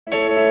And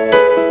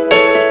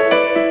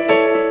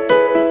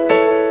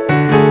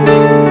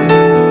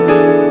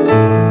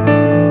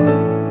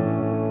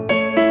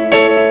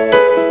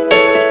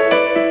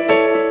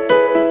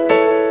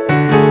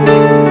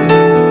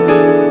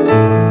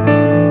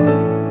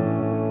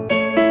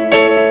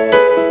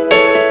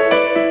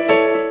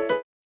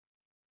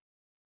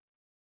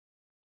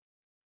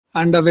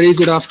a very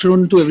good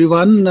afternoon to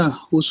everyone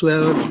who's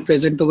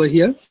present over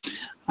here.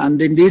 And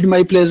indeed,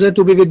 my pleasure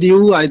to be with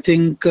you, I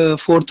think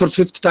fourth or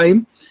fifth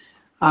time,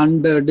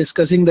 and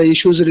discussing the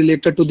issues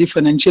related to the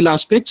financial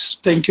aspects.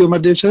 Thank you,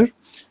 Amardev sir.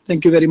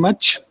 Thank you very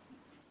much.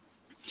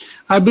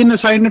 I've been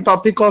assigned a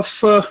topic of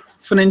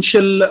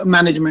financial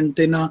management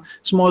in a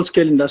small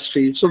scale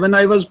industry. So when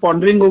I was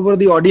pondering over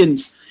the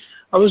audience,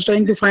 I was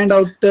trying to find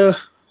out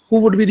who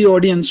would be the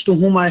audience to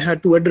whom I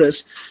had to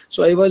address.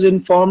 So I was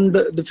informed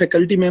the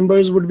faculty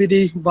members would be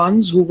the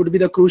ones who would be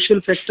the crucial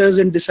factors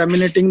in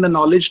disseminating the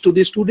knowledge to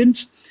the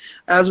students,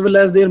 as well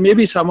as there may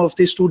be some of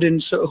the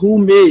students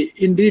who may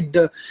indeed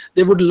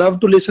they would love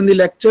to listen the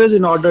lectures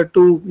in order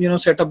to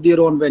set up their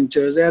own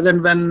ventures, as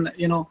and when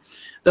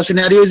the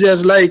scenario is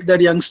as like that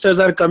youngsters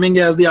are coming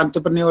as the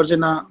entrepreneurs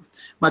in a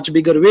much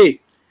bigger way.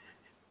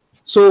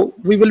 So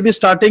we will be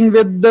starting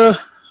with the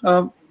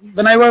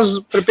when I was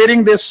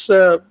preparing this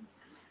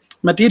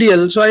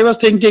material, so I was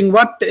thinking,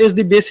 what is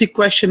the basic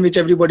question which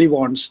everybody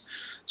wants?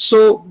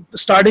 So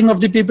starting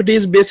of the PPT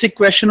is basic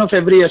question of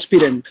every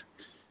aspirant,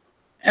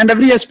 and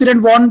every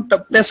aspirant want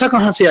paisa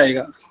kahan se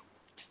aayega.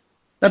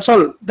 That's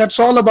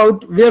all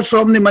about where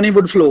from the money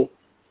would flow.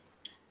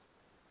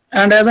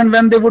 And as and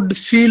when they would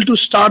feel to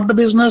start the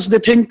business, they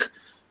think,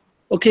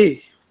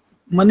 okay,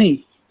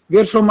 money,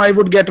 where from I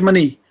would get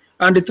money,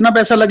 and itna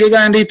paisa lagega,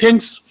 and he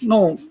thinks,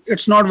 no,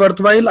 it's not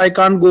worthwhile, I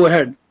can't go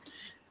ahead.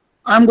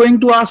 I'm going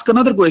to ask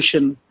another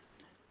question.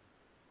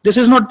 This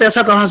is not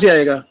paisa kahan se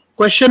aayega.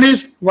 Question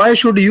is, why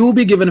should you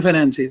be given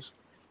finances?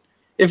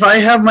 If I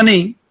have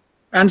money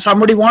and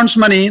somebody wants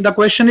money, the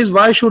question is,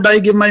 why should I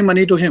give my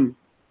money to him?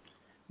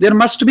 There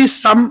must be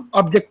some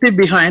objective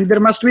behind.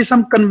 There must be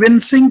some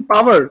convincing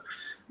power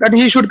that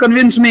he should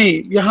convince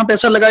me, yahan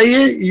paisa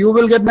lagaiye, you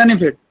will get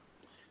benefit.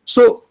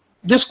 So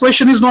this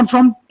question is not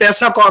from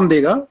paisa kaun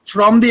dega,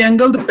 from the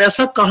angle the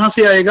paisa kahan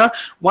se aayega,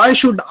 why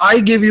should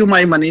I give you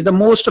my money, the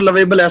most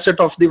lovable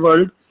asset of the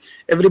world.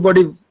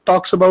 Everybody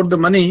talks about the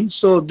money,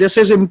 so this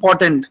is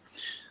important.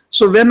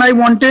 So when I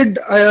wanted,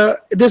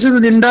 this is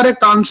an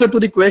indirect answer to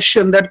the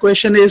question. That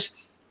question is,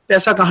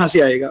 paisa kahan se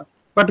aayega.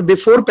 But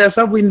before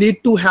paisa, we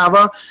need to have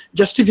a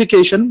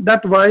justification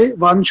that why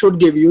one should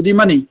give you the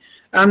money.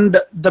 And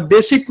the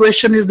basic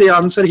question is the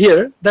answer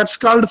here. That's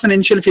called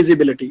financial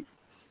feasibility.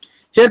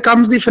 Here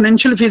comes the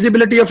financial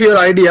feasibility of your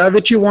idea,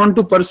 which you want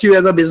to pursue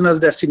as a business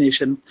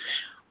destination.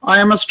 I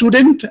am a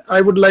student.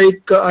 I would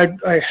like,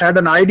 I had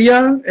an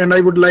idea and I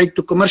would like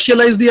to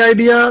commercialize the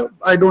idea.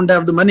 I don't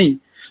have the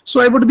money. So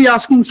I would be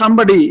asking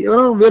somebody,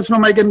 where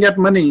from I can get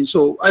money.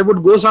 So I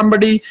would go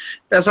somebody,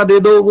 paisa de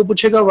do, wo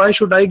puchega, why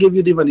should I give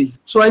you the money?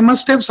 So I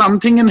must have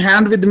something in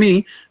hand with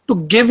me to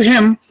give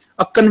him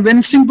a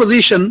convincing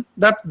position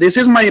that this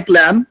is my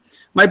plan.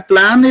 My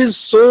plan is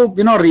so,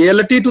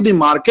 reality to the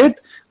market.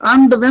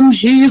 And when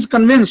he is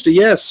convinced,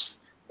 yes,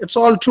 it's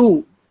all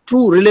true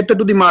related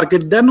to the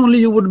market, then only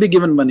you would be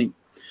given money.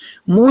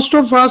 Most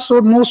of us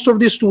or most of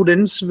the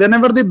students,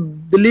 whenever they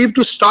believe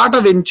to start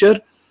a venture,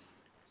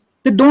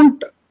 they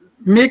don't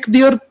make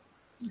their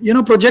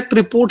project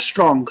report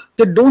strong.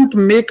 They don't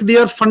make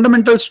their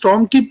fundamentals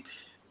strong कि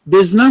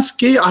business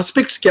के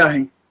aspects क्या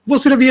हैं. वो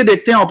सिर्फ ये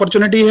देखते हैं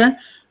opportunity है,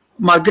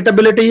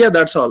 marketability है,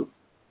 that's all.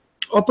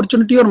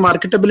 Opportunity or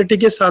marketability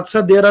के साथ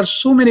साथ there are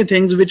so many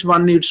things which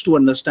one needs to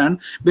understand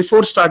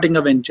before starting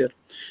a venture.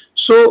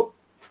 So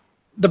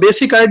the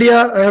basic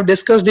idea I have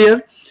discussed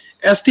here,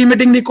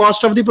 estimating the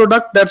cost of the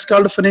product, that's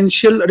called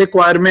financial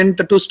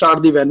requirement to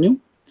start the venue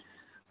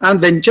and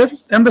venture.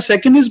 And the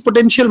second is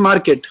potential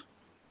market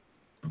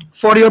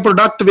for your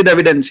product with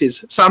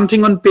evidences,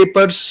 something on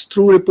papers,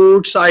 through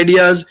reports,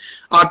 ideas,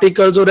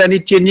 articles, or any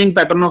changing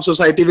pattern of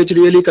society which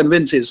really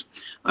convinces.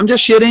 I'm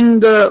just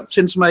sharing,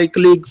 since my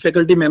colleague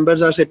faculty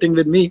members are sitting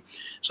with me,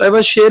 so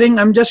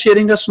I'm just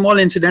sharing a small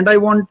incident. I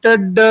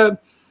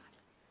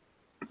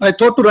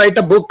thought to write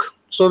a book.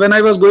 So when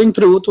I was going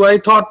through, so I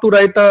thought to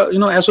write a,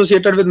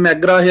 associated with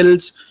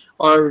McGraw-Hill's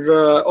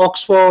or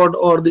Oxford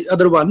or the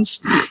other ones,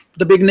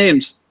 the big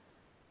names.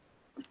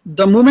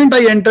 The moment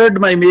I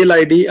entered my mail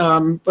ID,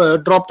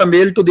 dropped a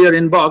mail to their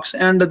inbox,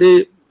 and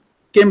they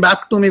came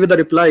back to me with a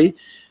reply,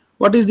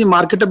 what is the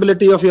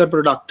marketability of your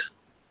product?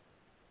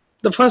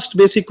 The first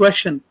basic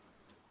question.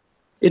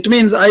 It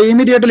means I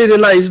immediately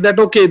realized that,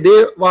 okay,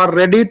 they are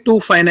ready to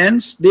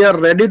finance, they are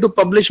ready to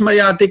publish my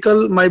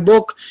article, my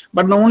book,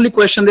 but the only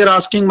question they're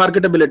asking,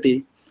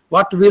 marketability.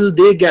 What will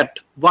they get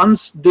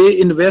once they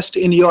invest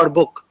in your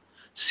book?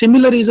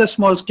 Similar is a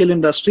small scale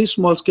industry,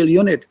 small scale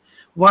unit.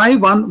 Why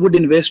one would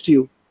invest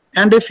you?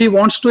 And if he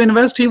wants to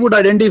invest, he would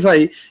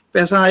identify,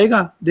 paisa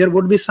aayega, there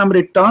would be some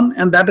return,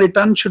 and that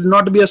return should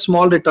not be a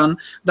small return.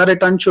 The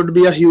return should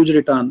be a huge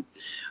return.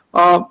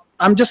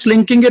 I'm just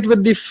linking it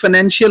with the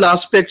financial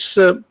aspects.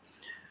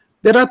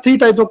 There are three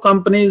types of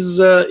companies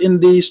in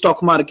the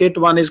stock market.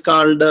 One is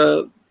called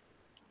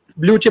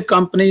blue chip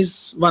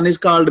companies, one is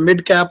called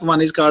mid cap,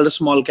 one is called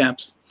small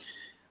caps.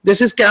 This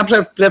is cap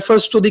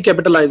refers to the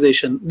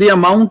capitalization, the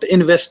amount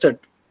invested.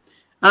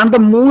 And the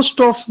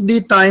most of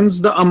the times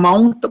the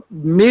amount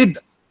made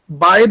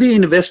by the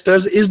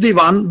investors is the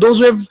one, those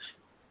who have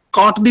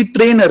caught the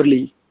train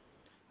early.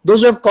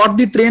 Those who have caught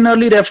the train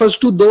early refers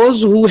to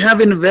those who have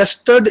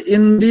invested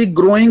in the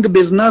growing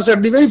business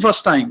at the very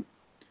first time.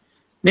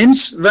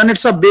 Means when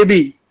it's a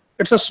baby,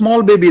 it's a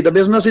small baby, the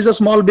business is a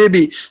small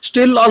baby,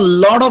 still a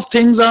lot of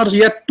things are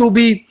yet to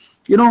be,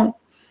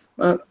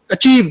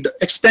 achieved,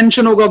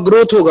 expansion hoga,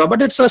 growth hoga,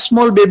 but it's a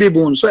small baby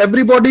boon. So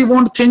everybody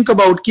won't think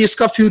about ki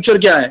iska future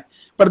kya hai.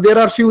 But there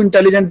are few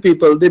intelligent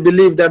people, they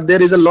believe that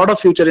there is a lot of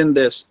future in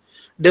this.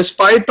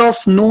 Despite of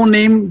no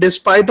name,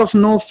 despite of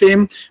no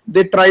fame,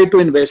 they try to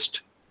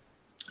invest.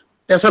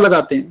 ऐसा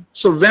लगाते हैं.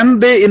 So when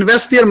they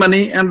invest their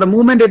money and the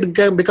moment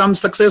it becomes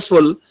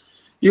successful,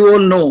 you all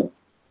know,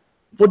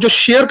 वो जो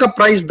share का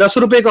price 10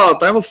 रुपए का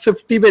होता है वो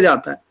 50 पे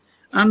जाता है.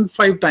 And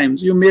 5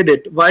 times you made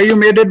it. Why you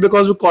made it?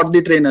 Because you caught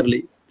the train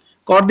early.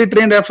 Caught the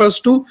train refers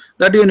to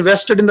that you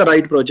invested in the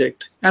right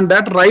project, and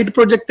that right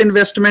project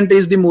investment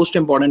is the most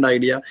important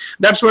idea.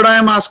 That's what I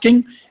am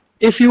asking.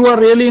 If you are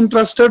really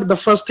interested, the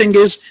first thing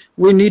is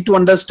we need to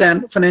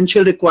understand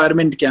financial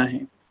requirement क्या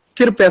है.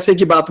 फिर पैसे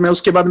की बात में,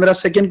 उसके बाद मेरा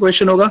second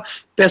question होगा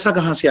पैसा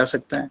कहाँ से आ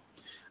सकता है.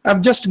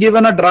 I've just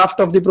given a draft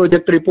of the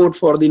project report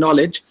for the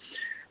knowledge.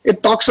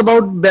 It talks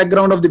about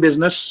background of the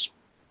business.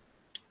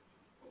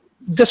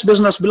 This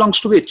business belongs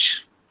to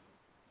which?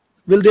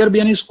 Will there be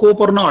any scope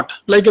or not?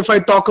 Like if I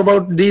talk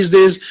about these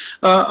days,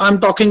 I'm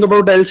talking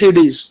about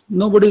LCDs.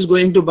 Nobody is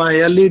going to buy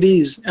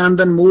LEDs and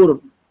then more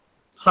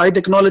high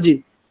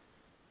technology.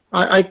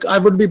 I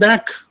would be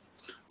back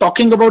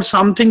talking about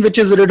something which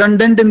is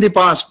redundant in the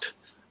past.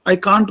 I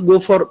can't go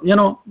for,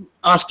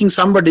 asking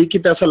somebody ki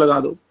paisa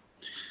laga do.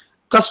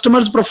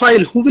 Customers profile,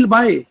 who will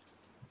buy?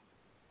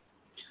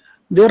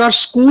 There are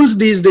schools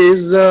these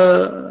days,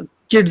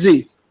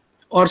 Kidsy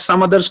or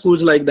some other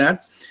schools like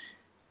that.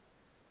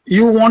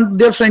 You want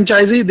their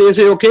franchisee, they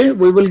say, okay,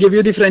 we will give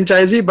you the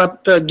franchisee,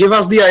 but give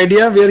us the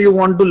idea where you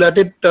want to let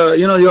it,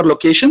 your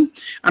location.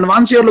 And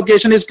once your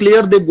location is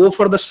clear, they go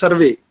for the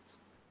survey.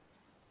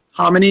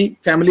 How many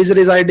families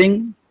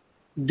residing,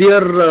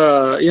 their,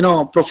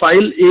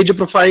 profile, age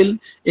profile,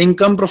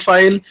 income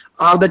profile,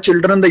 are the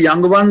children the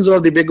young ones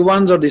or the big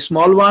ones or the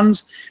small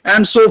ones,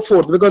 and so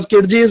forth. Because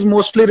Kids is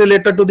mostly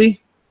related to the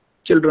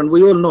children.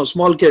 We all know,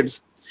 small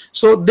kids.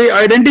 So they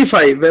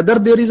identify whether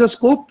there is a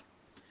scope.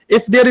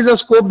 If there is a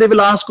scope, they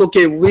will ask,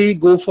 okay, we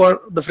go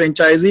for the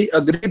franchisee,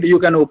 agreed, you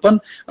can open.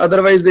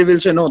 Otherwise, they will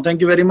say, no, thank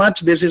you very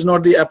much. This is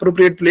not the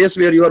appropriate place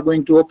where you are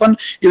going to open.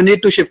 You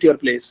need to shift your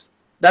place.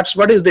 That's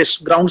what is this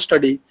ground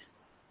study.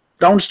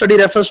 Ground study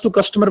refers to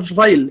customer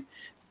profile.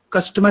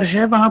 Customer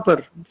hai wahan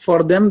par.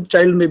 For them,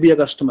 child may be a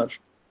customer.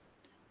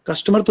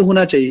 Customer to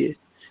hona chahiye.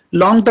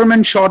 Long-term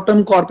and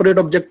short-term corporate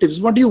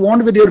objectives. What do you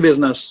want with your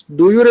business?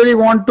 Do you really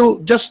want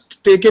to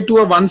just take it to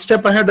a one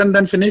step ahead and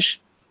then finish?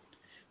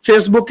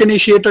 Facebook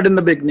initiated in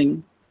the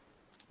beginning.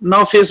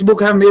 Now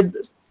Facebook have made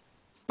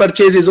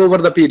purchases over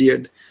the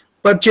period.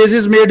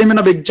 Purchases made him in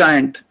a big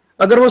giant.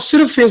 Agar wo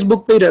sirf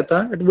Facebook pe hi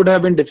rehta, it would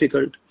have been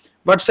difficult.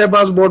 WhatsApp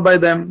was bought by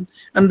them,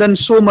 and then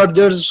so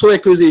mergers, so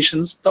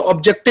acquisitions. The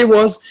objective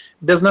was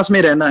business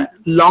mein rehna hai,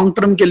 long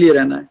term ke liye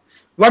rehna hai.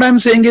 What I'm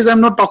saying is I'm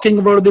not talking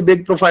about the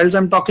big profiles.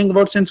 I'm talking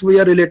about, since we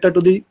are related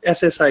to the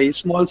SSI,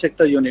 small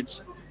sector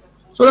units.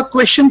 So the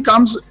question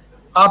comes,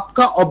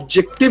 आपका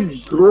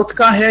objective growth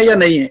का है या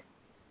नहीं है?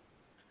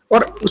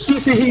 और उसी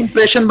से ही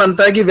impression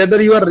बनता है कि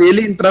whether you are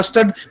really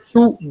interested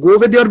to go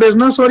with your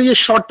business or ये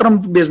short term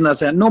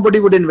business है. Nobody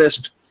would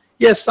invest.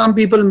 Yes, some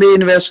people may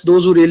invest,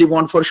 those who really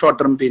want for short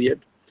term period.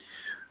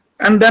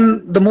 And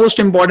then the most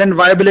important,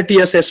 viability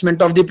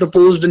assessment of the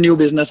proposed new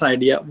business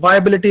idea.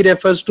 Viability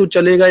refers to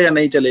chalega ya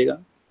nahi chalega.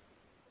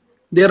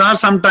 There are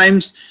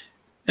sometimes,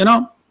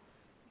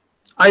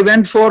 I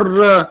went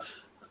for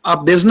a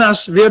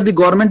business where the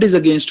government is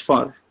against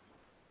for.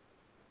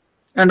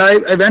 And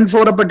I went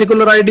for a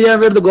particular idea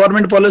where the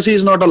government policy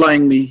is not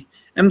allowing me.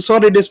 I'm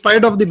sorry,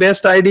 despite of the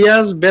best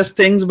ideas, best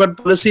things, but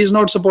policy is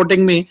not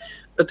supporting me,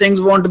 the things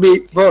won't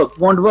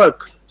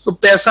work. So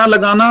पैसा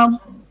लगाना,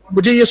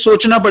 मुझे ये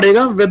सोचना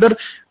पड़ेगा whether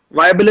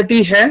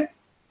viability है,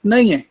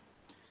 नहीं है.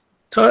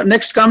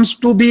 Next comes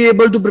to be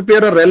able to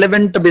prepare a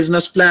relevant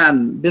business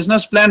plan.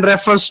 Business plan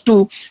refers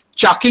to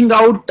chalking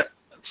out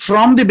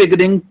from the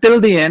beginning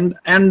till the end,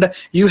 and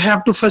you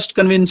have to first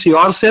convince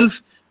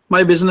yourself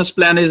my business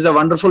plan is a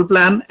wonderful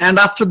plan, and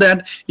after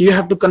that you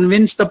have to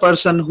convince the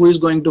person who is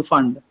going to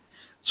fund.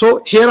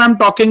 So here I'm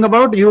talking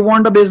about, you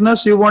want a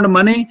business, you want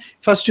money,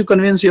 first you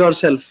convince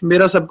yourself,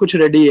 mera sab kuch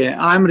ready hai,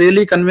 I'm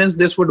really convinced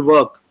this would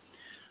work.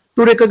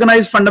 To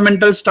recognize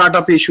fundamental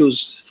startup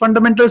issues.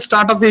 Fundamental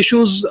startup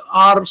issues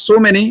are so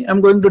many,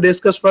 I'm going to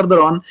discuss further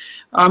on.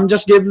 I'm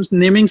just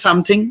naming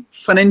something.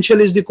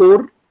 Financial is the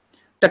core,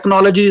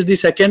 technology is the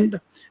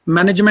second,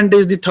 management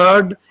is the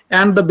third,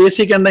 and the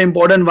basic and the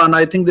important one,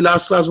 I think the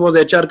last class was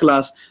HR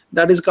class,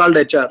 that is called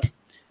HR.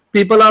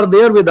 People are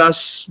there with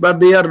us, but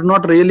they are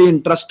not really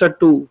interested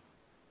to.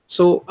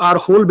 So our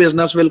whole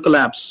business will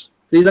collapse.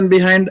 Reason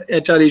behind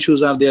HR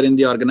issues are there in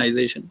the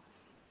organization.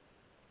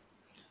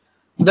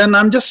 Then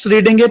I'm just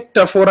reading it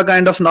for a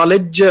kind of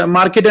knowledge.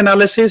 Market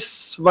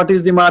analysis. What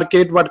is the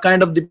market? What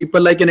kind of the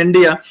people, like in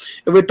India?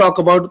 If we talk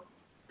about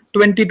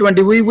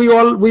 2020, we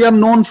are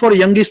known for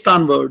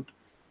Youngistan word.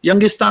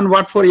 Youngistan,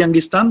 what for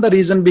Youngistan? The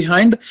reason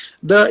behind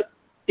the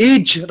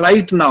age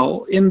right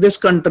now in this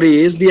country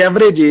is the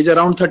average age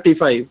around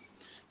 35.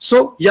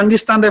 So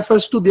Youngistan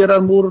refers to there are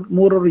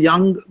more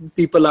young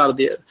people are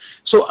there.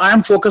 So I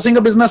am focusing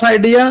a business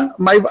idea.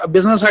 My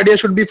business idea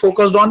should be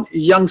focused on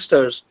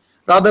youngsters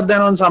rather than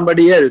on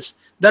somebody else.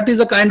 That is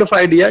a kind of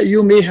idea.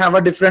 You may have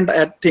a different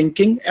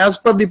thinking as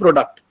per the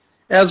product,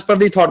 as per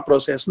the thought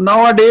process.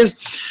 Nowadays,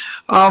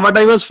 what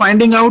I was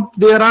finding out,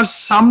 there are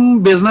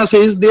some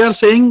businesses, they are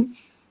saying,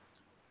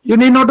 you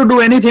need not to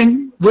do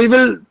anything. We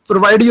will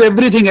provide you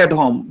everything at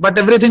home, but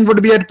everything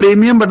would be at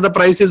premium, but the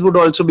prices would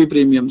also be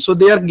premium. So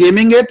they are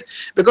gaming it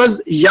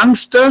because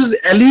youngsters,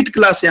 elite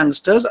class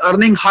youngsters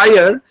earning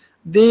higher,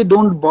 they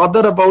don't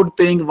bother about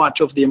paying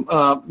much of the,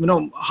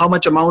 how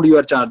much amount you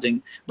are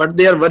charging, but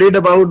they are worried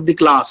about the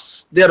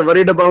class. They are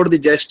worried about the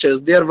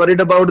gestures. They are worried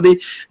about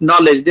the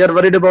knowledge. They are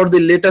worried about the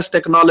latest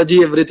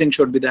technology. Everything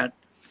should be that.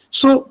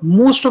 So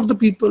most of the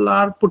people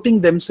are putting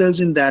themselves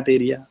in that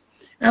area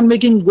and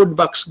making good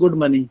bucks, good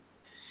money.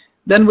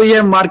 Then we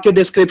have market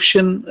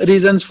description,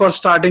 reasons for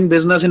starting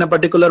business in a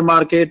particular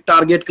market,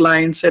 target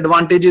clients,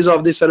 advantages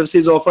of the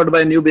services offered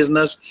by new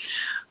business.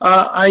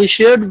 I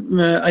share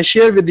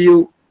with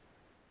you,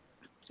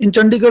 in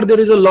Chandigarh, there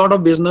is a lot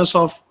of business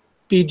of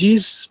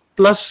PGs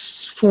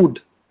plus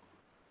food.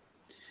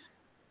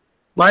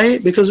 Why?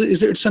 Because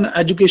it's an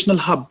educational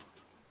hub.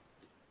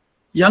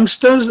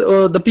 Youngsters,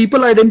 the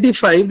people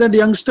identify that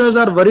youngsters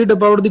are worried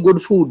about the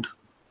good food.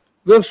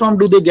 Where from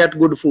do they get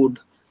good food?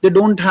 They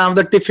don't have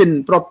the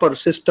tiffin proper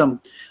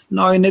system.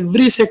 Now in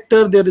every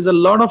sector, there is a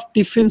lot of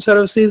tiffin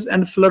services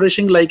and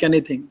flourishing like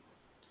anything.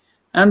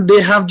 And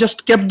they have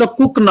just kept the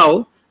cook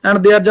now,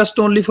 and they are just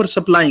only for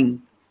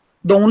supplying.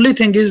 The only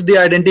thing is they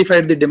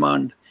identified the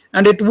demand,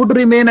 and it would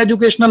remain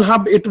educational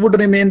hub. It would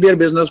remain their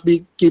business,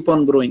 keep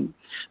on growing.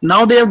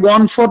 Now they have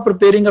gone for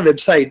preparing a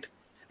website,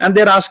 and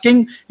they're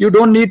asking, you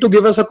don't need to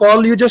give us a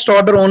call. You just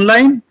order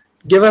online,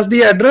 give us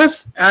the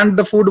address, and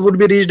the food would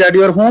be reached at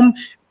your home.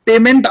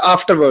 Payment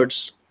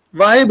afterwards.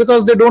 Why?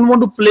 Because they don't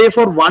want to play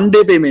for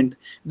one-day payment.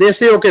 They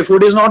say, okay,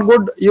 food is not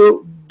good.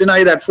 You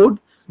deny that food.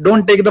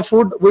 Don't take the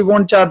food. We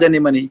won't charge any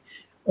money.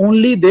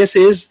 Only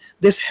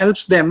this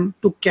helps them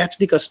to catch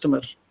the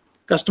customer.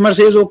 Customer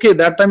says, okay,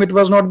 that time it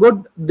was not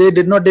good. They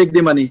did not take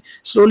the money.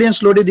 Slowly and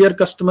slowly, their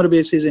customer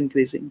base is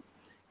increasing.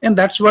 And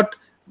that's where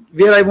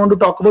I want to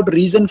talk about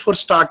reason for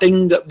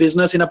starting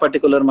business in a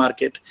particular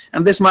market.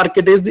 And this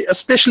market is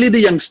especially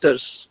the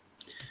youngsters.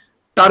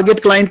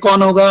 Target client kaun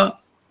hoga?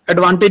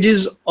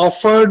 Advantages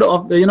offered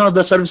of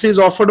the services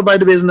offered by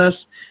the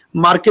business.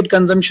 Market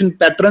consumption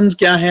patterns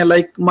kya hai?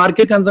 Like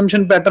market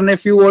consumption pattern,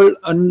 if you all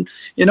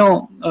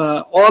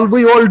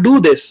we all do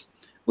this.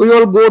 We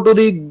all go to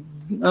the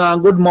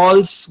good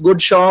malls,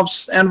 good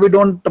shops, and we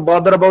don't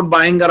bother about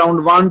buying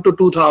around 1 to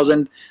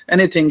 2,000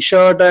 anything,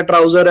 shirt, a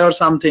trouser or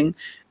something.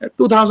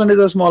 2,000 is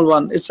a small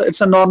one. It's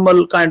a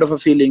normal kind of a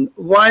feeling.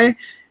 Why?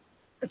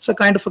 It's a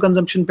kind of a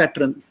consumption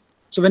pattern.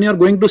 So when you are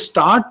going to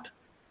start,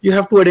 you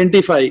have to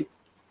identify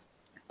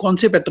कौन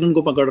से pattern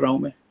को पकड़ रहा हूं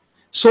मैं,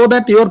 so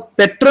that your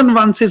pattern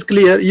once is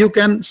clear, you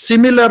can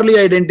similarly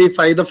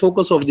identify the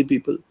focus of the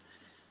people.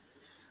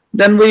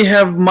 Then we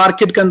have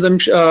market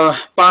consumption,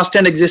 past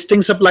and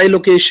existing supply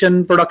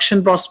location,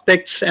 production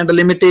prospects and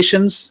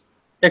limitations,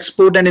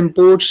 export and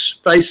imports,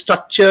 price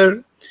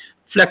structure,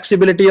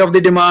 flexibility of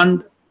the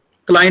demand,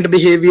 client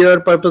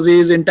behavior,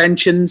 purposes,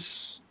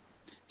 intentions,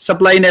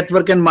 supply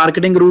network and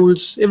marketing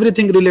rules,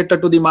 everything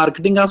related to the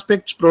marketing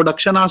aspects,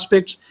 production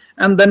aspects,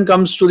 and then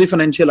comes to the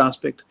financial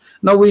aspect.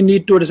 Now we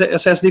need to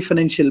assess the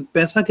financial.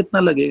 Paisa kitna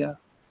lagega?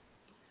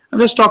 I'm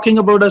just talking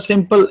about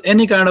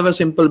any kind of a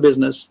simple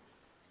business.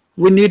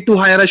 We need to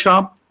hire a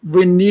shop.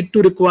 We need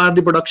to require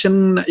the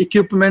production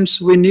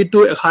equipments. We need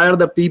to hire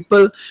the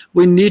people.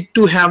 We need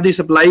to have the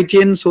supply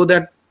chain so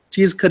that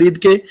cheese khareed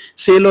ke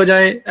sale ho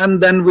jaye,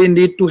 and then we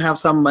need to have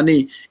some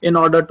money in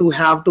order to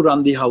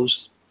run the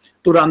house,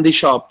 to run the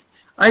shop.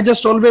 I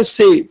just always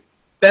say,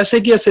 paise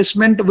ki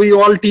assessment, we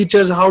all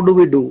teachers, how do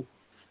we do?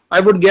 I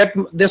would get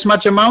this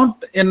much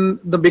amount in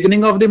the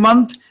beginning of the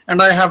month,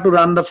 and I have to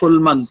run the full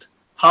month.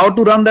 How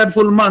to run that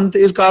full month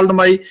is called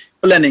my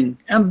planning,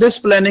 and this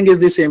planning is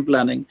the same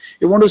planning.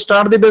 You want to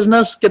start the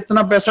business,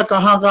 kitna paisa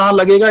kahan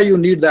lagega, you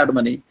need that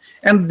money.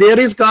 And there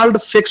is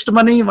called fixed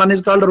money, one is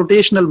called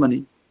rotational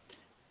money,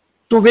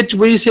 to which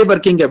we say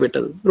working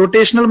capital.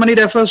 Rotational money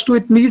refers to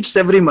it needs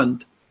every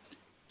month.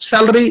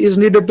 Salary is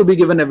needed to be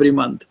given every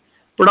month.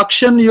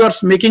 Production, you are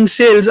making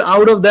sales.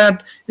 Out of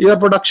that, your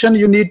production,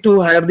 you need to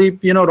hire the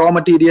raw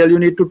material. You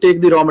need to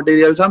take the raw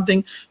material,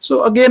 something.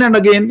 So again and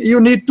again,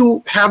 you need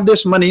to have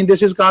this money.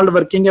 This is called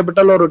working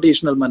capital or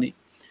rotational money.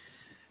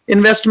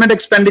 Investment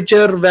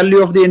expenditure,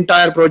 value of the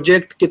entire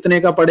project, कितने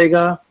का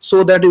पड़ेगा,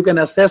 so that you can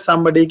assess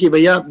somebody कि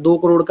भैया 2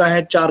 करोड़ का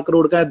है, 4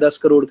 करोड़ का है, 10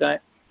 करोड़ का है.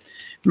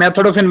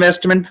 Method of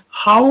investment,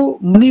 how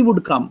money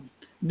would come.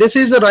 This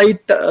is the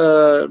right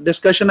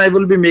discussion I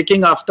will be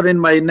making after in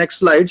my next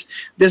slides.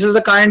 This is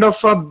a kind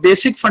of a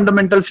basic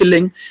fundamental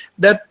feeling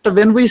that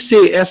when we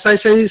say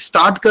SSI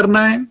start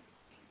करना है,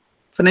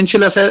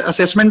 financial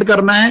assessment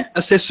करना है,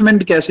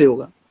 assessment कैसे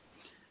होगा?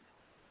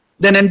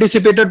 Then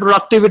anticipated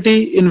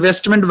productivity,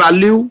 investment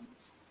value,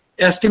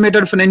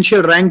 estimated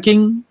financial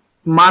ranking,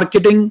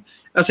 marketing,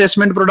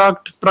 assessment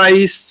product,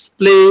 price,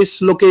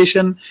 place,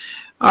 location.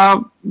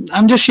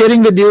 I'm just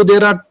sharing with you,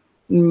 there are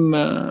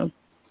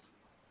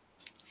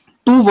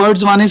two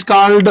words. One is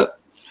called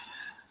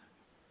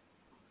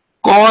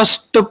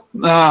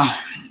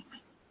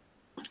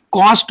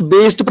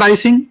cost-based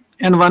pricing,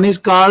 and one is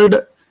called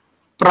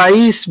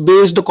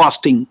price-based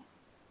costing.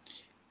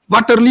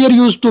 What earlier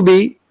used to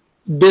be,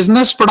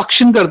 business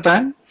production करता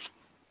है,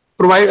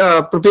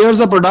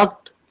 prepares a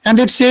product and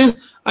it says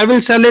I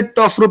will sell it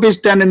of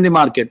 ₹10 in the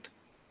market.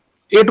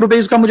 8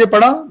 rupees का मुझे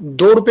पड़ा,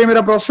 2 रुपए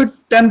मेरा profit,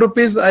 10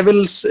 rupees I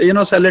will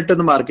sell it to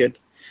the market.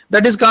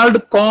 That is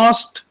called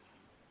cost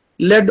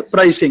led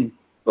pricing.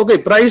 Okay,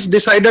 price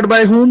decided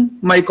by whom?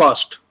 My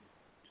cost.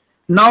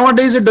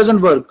 Nowadays it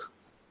doesn't work.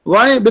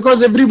 Why?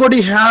 Because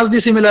everybody has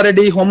the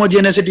similarity,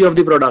 homogeneity of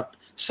the product.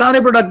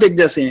 सारे product एक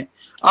जैसे हैं.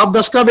 आप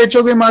 10 का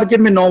बेचोगे, market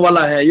में 9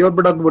 वाला है, your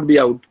product would be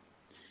out.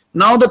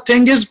 Now the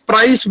thing is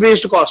price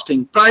based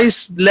costing.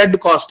 Price led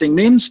costing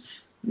means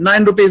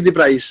 9 rupees the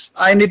price.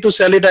 I need to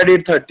sell it at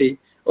 8.30.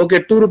 Okay,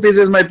 2 rupees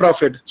is my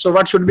profit. So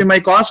what should be my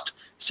cost?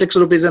 6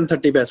 rupees and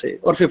 30 paise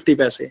or 50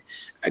 paise.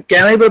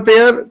 Can I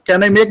prepare?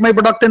 Can I make my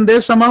product in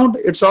this amount?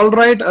 It's all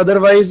right.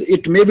 Otherwise,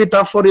 it may be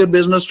tough for your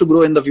business to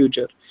grow in the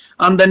future.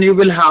 And then you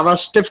will have a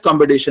stiff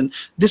competition.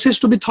 This is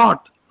to be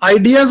thought.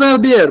 Ideas are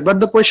there, but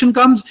the question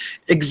comes,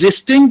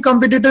 existing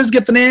competitors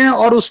कितने हैं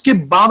और उसके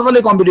बाद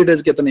वाले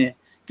competitors कितने हैं?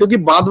 क्योंकि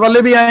बाद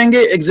वाले भी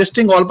आएंगे,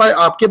 existing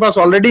आपके पास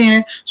already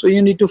हैं, so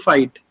you need to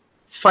fight.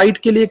 Fight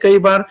के लिए कई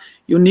बार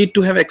you need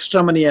to have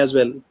extra money as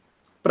well.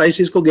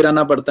 Prices को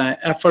गिराना पड़ता है,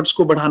 efforts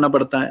को बढ़ाना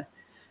पड़ता है,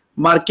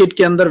 market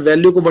के अंदर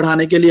value को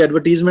बढ़ाने के लिए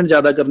advertisement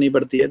ज़्यादा करनी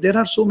पड़ती है. There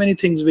are so many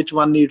things which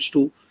one needs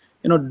to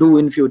do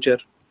in future.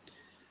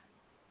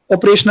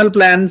 Operational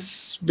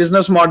plans,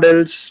 business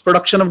models,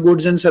 production of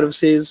goods and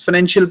services,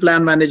 financial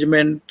plan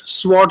management,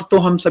 SWOT तो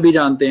हम सभी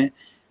जानते हैं,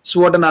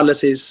 SWOT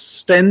analysis,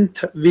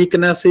 strength,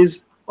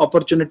 weaknesses,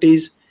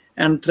 opportunities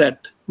and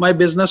threat. My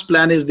business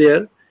plan is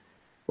there.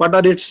 What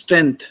are its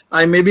strength?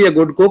 I may be a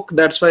good cook,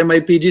 that's why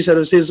my PG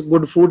services,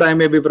 good food I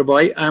may be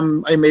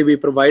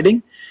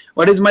providing.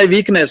 What is my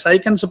weakness? I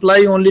can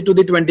supply only to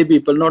the 20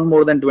 people, not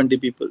more than 20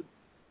 people.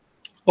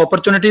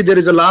 Opportunity, there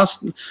is a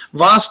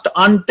vast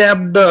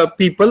untapped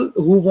people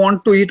who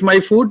want to eat my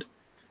food,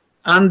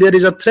 and there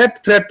is a threat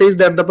is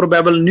that the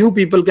probable new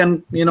people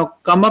can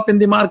come up in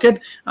the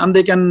market and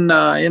they can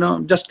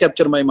just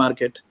capture my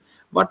market.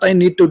 What I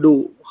need to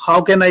do,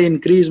 how can I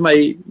increase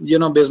my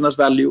business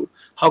value,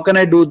 how can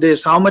I do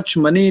this, how much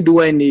money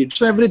do I need?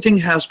 So everything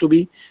has to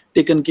be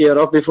taken care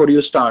of before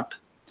you start.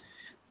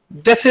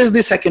 This is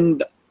the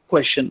second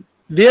question.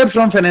 Where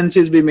from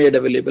finances be made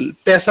available?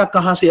 पैसा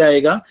कहाँ से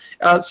आएगा?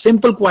 A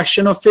simple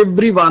question of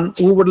everyone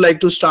who would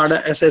like to start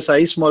a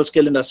SSI, small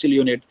scale industrial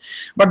unit.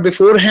 But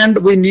beforehand,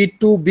 we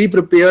need to be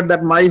prepared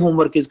that my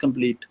homework is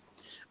complete.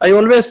 I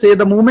always say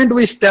the moment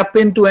we step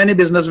into any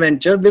business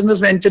venture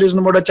is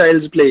not a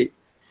child's play.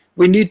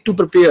 We need to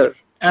prepare.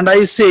 And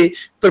I say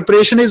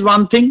preparation is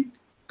one thing,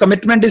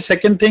 commitment is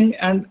second thing,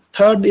 and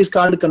third is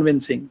called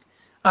convincing.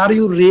 Are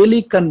you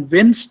really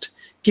convinced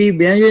कि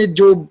मैं ये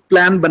जो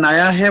plan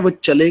बनाया है वो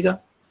चलेगा?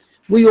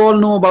 We all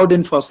know about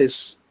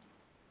Infosys.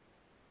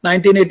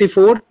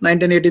 1984,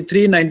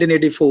 1983,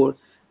 1984.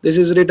 This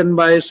is written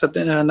by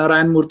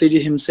Narayan Murthy ji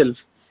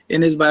himself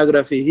in his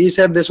biography. He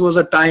said this was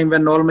a time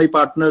when all my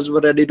partners were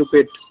ready to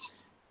quit,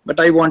 but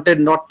I wanted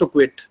not to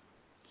quit.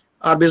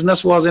 Our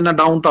business was in a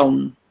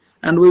downtown,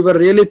 and we were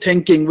really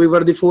thinking, we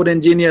were the 4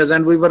 engineers,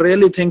 and we were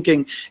really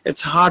thinking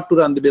it's hard to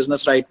run the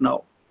business right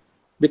now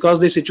because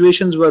the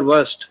situations were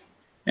worst.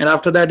 And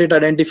after that, it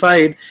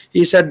identified,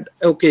 he said,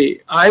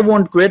 okay, I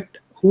won't quit.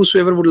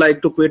 Whosoever would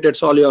like to quit,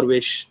 it's all your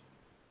wish.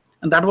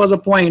 And that was a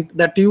point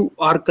that you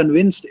are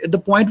convinced. The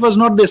point was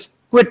not this,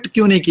 quit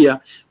क्यों नहीं किया.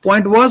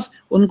 Point was,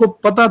 उनको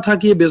पता था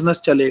कि ये business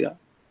चलेगा.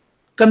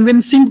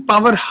 Convincing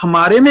power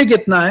हमारे में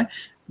कितना है,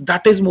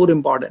 that is more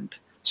important.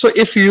 So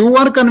if you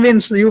are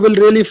convinced, you will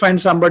really find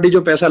somebody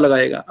जो पैसा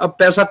लगाएगा. अब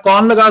पैसा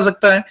कौन लगा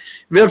सकता है?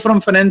 Where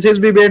from finances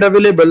be made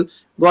available?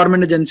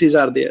 Government agencies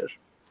are there.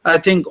 I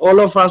think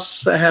all of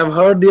us have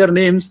heard their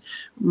names.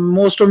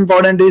 Most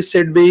important is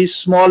SIDBI,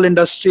 Small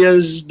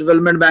Industrials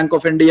Development Bank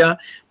of India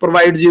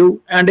provides you.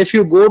 And if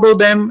you go to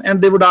them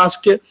and they would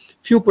ask a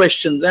few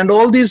questions, and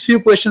all these few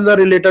questions are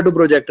related to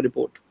project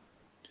report.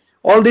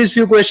 All these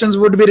few questions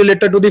would be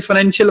related to the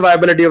financial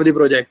viability of the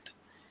project.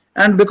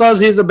 And because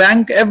he is a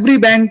bank, every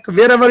bank,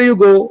 wherever you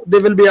go, they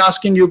will be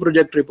asking you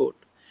project report.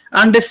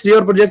 And if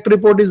your project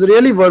report is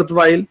really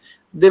worthwhile,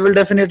 they will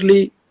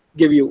definitely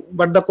give you.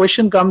 But the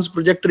question comes,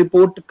 project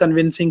report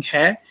convincing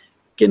hai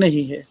ki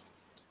nahi hai?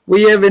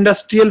 We have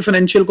Industrial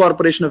Financial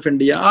Corporation of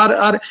India.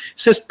 Our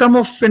system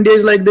of India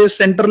is like this.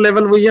 Center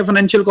level we have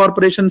financial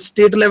corporation,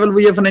 state level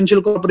we have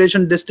financial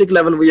corporation, district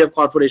level we have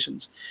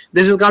corporations.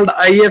 This is called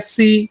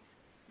IFC,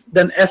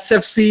 then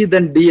SFC,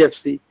 then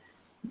DFC.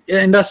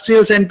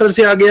 Industrial centre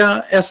से आ गया,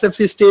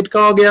 SFC state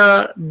का हो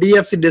गया,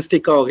 DFC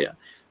district का हो गया.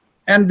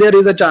 And there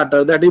is a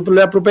charter that you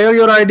prepare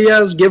your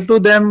ideas, give to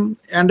them,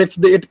 and if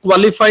it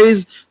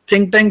qualifies,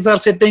 think tanks are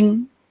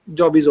sitting,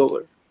 job is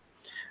over.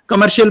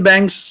 Commercial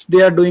banks,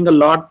 they are doing a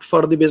lot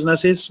for the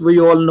businesses, we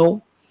all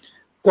know.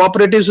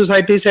 Cooperative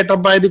societies set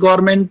up by the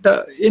government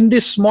in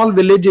these small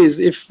villages,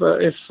 if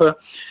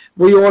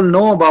we all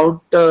know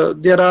about,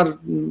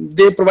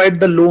 they provide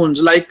the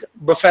loans, like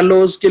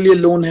buffaloes के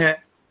लिए loan है,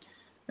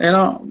 you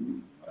know,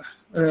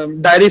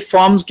 dairy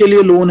farms के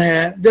लिए loan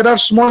है. There are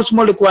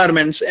small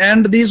requirements,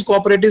 and these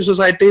cooperative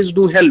societies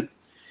do help,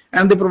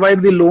 and they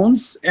provide the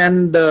loans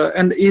and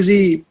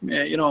easy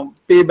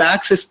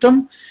payback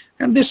system,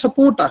 and they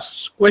support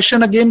us.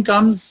 Question again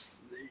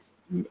comes,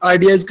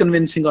 idea is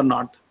convincing or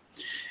not.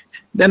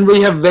 Then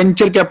we have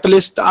venture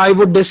capitalist. I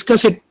would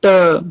discuss it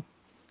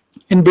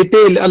in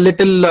detail a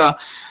little.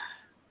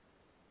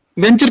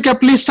 Venture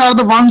capitalists are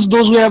the ones,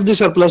 those who have the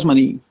surplus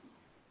money,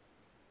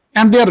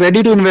 and they are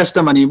ready to invest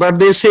the money, but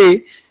they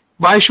say,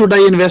 why should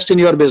I invest in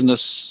your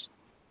business?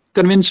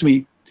 Convince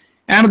me.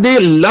 And they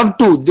love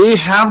to. They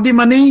have the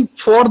money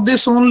for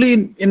this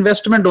only,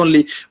 investment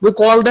only. We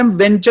call them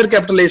venture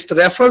capitalists.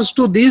 Refers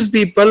to these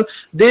people,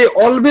 they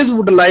always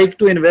would like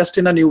to invest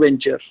in a new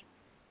venture.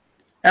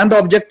 And the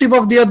objective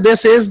of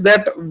this is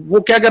that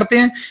वो क्या करते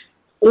हैं,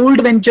 old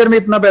venture में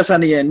इतना पैसा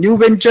नहीं है, new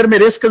venture में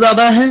risk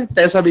ज़्यादा है,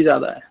 पैसा भी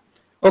ज़्यादा है.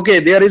 Okay,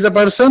 there is a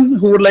person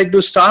who would like to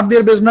start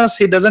their business,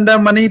 he doesn't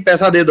have money,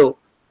 पैसा दे दो,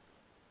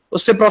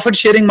 उससे profit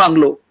sharing मांग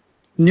लो.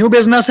 New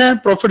business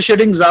है, profit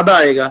sharing ज़्यादा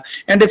आएगा.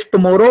 And if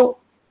tomorrow,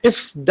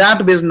 if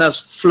that business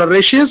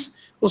flourishes,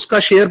 उसका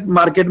share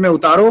market में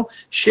उतारो,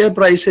 share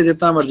price से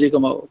जितना मर्जी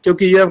कमाओ,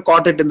 क्योंकि you have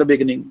caught it in the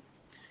beginning.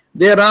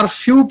 There are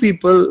few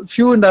people,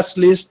 few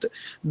industrialists,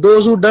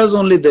 those who does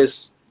only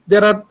this.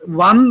 There are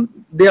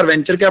they are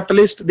venture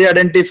capitalists, they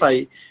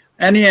identify.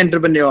 Any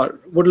entrepreneur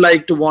would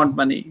like to want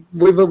money.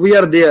 We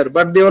are there,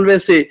 but they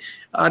always say,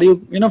 are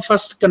you,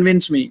 first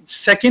convince me.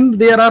 Second,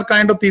 there are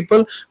kind of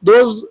people,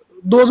 those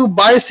who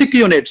buy sick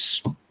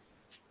units.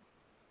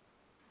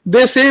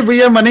 They say, we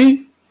have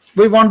money,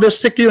 we want this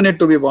sick unit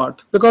to be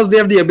bought, because they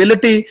have the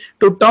ability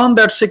to turn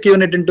that sick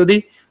unit into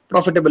the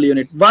profitable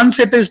unit. Once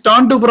it is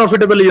turned to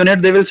profitable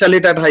unit, they will sell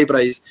it at high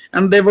price,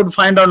 and they would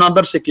find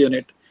another sick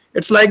unit.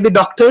 It's like the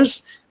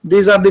doctors.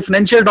 These are the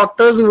financial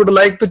doctors who would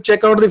like to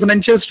check out the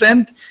financial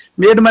strength,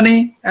 made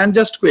money and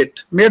just quit.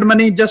 Made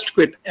money, just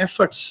quit.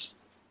 Efforts,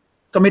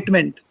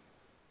 commitment,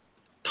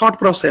 thought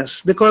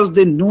process, because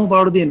they know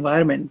about the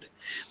environment.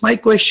 My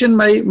question,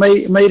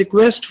 my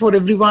request for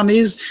everyone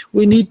is,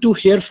 we need to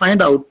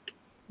find out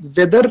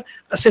whether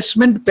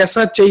assessment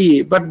पैसा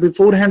चाहिए, but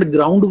beforehand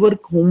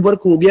groundwork,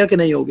 homework हो गया कि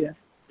नहीं हो गया.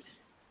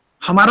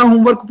 हमारा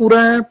homework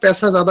पूरा है,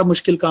 पैसा ज़्यादा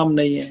मुश्किल काम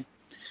नहीं है.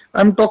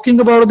 I'm talking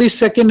about the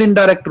second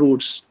indirect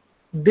routes.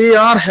 They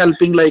are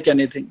helping like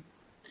anything.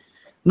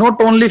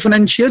 Not only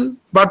financial,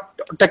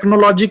 but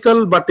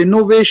technological, but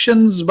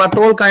innovations, but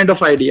all kind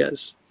of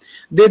ideas.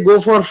 They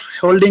go for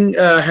holding,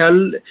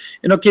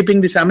 keeping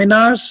the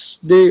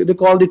seminars. They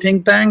call the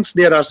think tanks.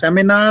 There are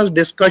seminars,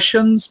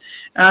 discussions,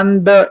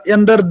 and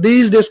under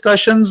these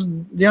discussions,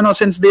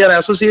 since they are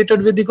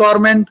associated with the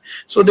government,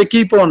 so they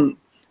keep on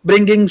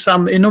bringing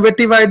some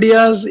innovative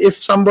ideas.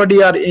 If somebody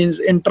is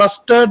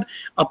interested,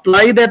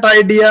 apply that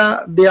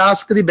idea. They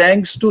ask the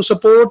banks to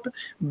support.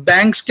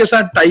 Banks के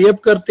साथ tie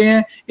up करते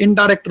हैं.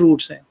 Indirect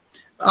routes हैं.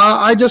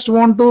 I just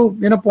want to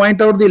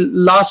point out the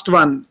last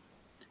one.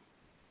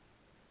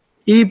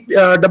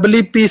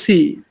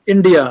 EPC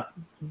India.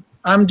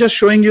 I'm just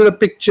showing you the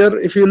picture.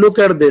 If you look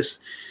at this,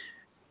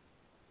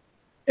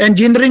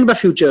 engineering the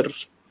future.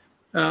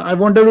 I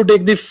wanted to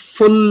take the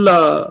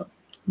full.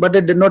 But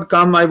it did not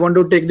come. I want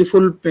to take the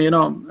full,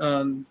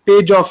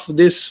 page of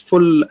this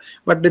full,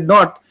 but did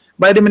not,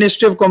 by the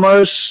Ministry of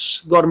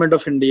Commerce, Government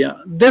of India.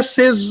 This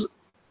is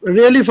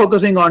really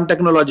focusing on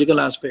technological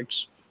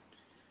aspects,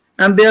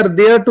 and they are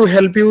there to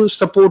help you,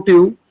 support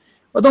you.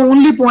 But the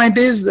only point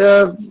is,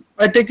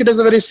 I take it as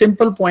a very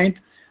simple point.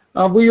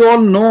 We all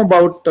know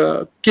about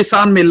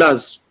Kisan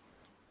Melas,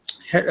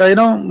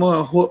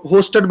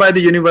 hosted by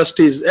the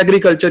universities,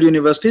 agriculture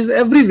universities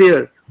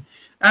everywhere.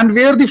 And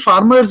where the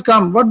farmers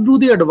come, what do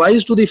they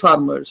advise to the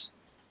farmers?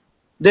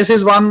 This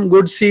is one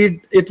good seed.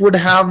 It would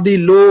have the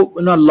low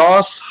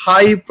loss,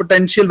 high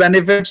potential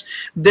benefits,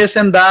 this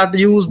and that,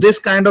 use this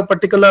kind of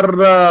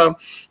particular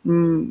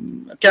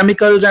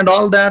chemicals and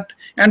all that.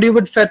 And you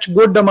would fetch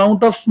good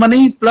amount of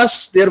money,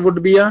 plus there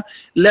would be a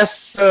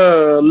less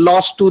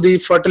loss to the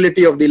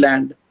fertility of the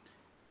land.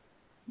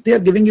 They are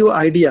giving you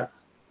idea,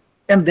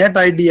 and that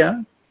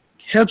idea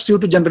helps you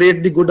to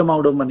generate the good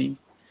amount of money.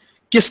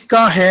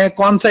 किसका है,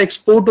 कौन सा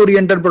export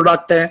oriented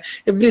product है,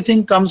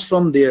 everything comes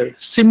from there.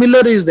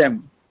 Similar is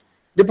them.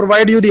 They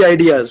provide you the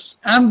ideas,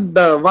 and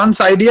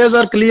once ideas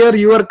are clear,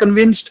 you are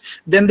convinced,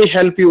 then they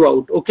help you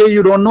out. Okay,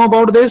 you don't know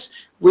about this,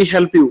 we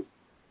help you.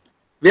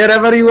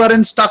 Wherever you are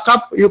in stuck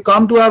up, you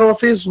come to our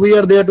office, we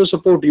are there to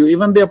support you.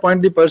 Even they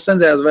appoint the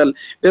persons as well,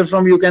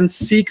 wherefrom you can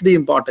seek the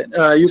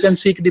you can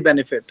seek the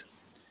benefit.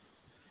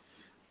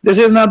 This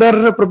is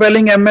another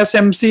propelling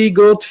MSMC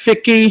growth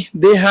FICCI.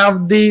 They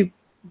have the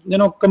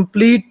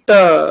complete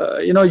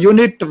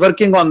unit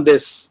working on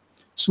this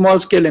small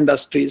scale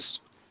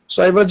industries.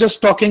 So I was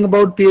just talking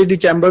about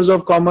PhD Chambers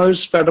of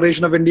Commerce,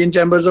 Federation of Indian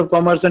Chambers of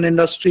Commerce and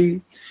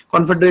Industry,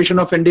 Confederation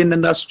of Indian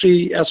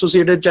Industry,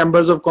 Associated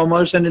Chambers of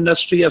Commerce and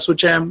Industry,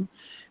 ASSOCHAM,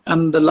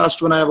 and the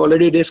last one I have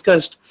already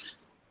discussed.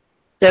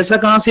 पैसा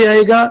कहाँ से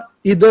आएगा?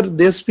 Either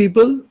these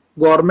people,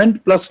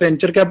 government plus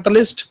venture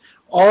capitalist,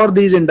 or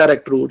these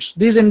indirect routes.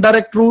 These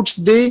indirect routes,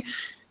 they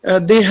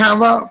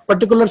have a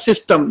particular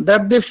system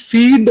that they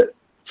feed,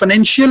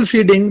 financial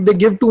feeding, they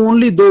give to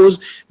only those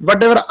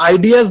whatever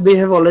ideas they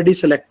have already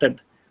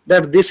selected.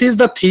 That this is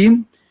the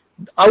theme.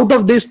 Out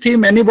of this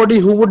theme, anybody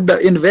who would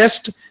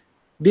invest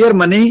their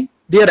money,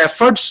 their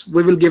efforts,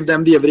 we will give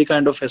them the every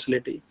kind of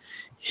facility.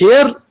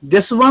 Here,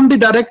 this one, the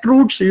direct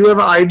routes, you have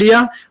an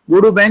idea, go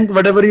to bank,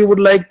 whatever you would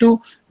like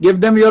to, give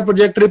them your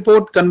project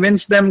report,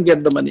 convince them,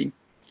 get the money.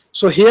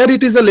 So here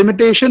it is a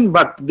limitation,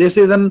 but this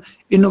is an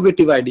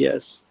innovative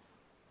ideas.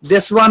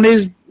 This one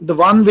is the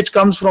one which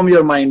comes from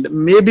your mind.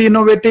 May be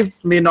innovative,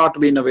 may not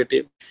be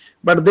innovative.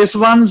 But this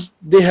ones,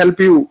 they help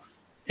you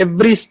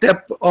every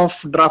step of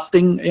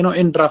drafting,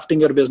 in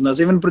drafting your business.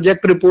 Even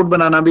project report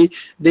banana bhi,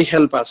 they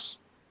help us.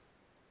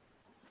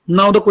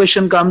 Now the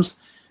question comes,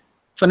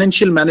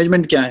 financial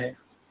management kya hai?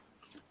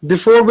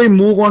 Before we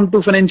move on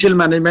to financial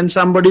management,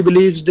 somebody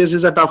believes this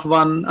is a tough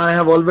one. I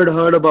have already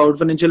heard about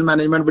financial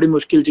management, badi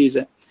mushkil cheez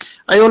hai.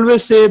 I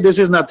always say this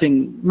is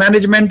nothing.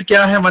 Management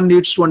kya hai? One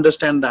needs to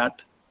understand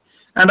that.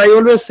 And I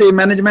always say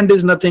management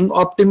is nothing,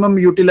 optimum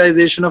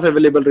utilization of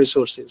available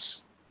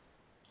resources.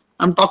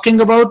 I'm talking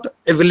about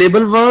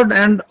available word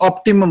and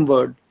optimum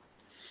word.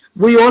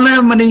 We all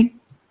have money,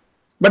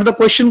 but the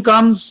question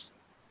comes,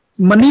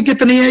 money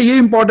kitni hai? Ye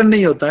important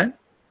nahi hota hai.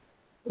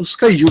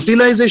 Uska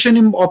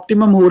utilization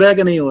optimum ho raha hai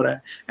ki nahi ho raha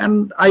hai?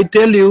 And I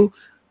tell you,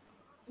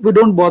 we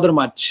don't bother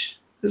much.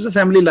 This is a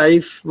family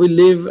life. We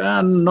live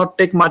and not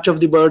take much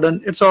of the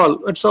burden. It's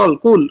all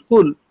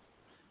cool.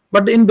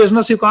 But in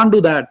business, you can't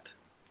do that.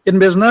 In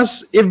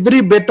business,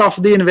 every bit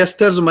of the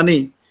investor's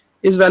money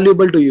is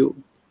valuable to you.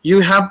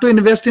 You have to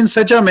invest in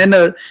such a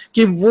manner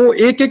कि वो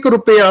एक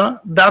रुपया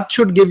that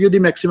should give you the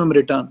maximum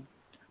return.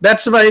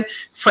 That's why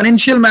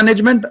financial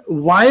management,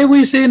 why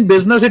we say in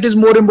business it is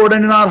more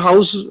important, in our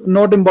house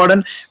not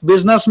important.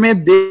 Business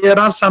mein there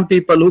are some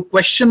people who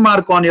question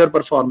mark on your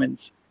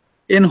performance.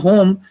 In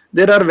home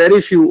there are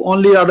very few,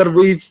 only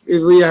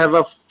we have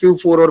a few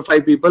 4 or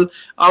 5 people.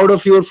 Out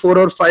of your 4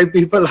 or 5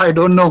 people, I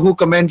don't know who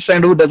comments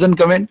and who doesn't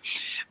comment,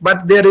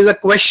 but there is a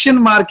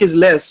question mark is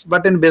less,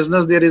 but in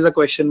business there is a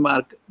question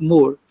mark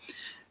more.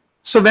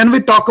 So when we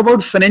talk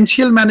about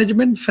financial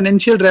management,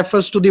 financial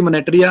refers to the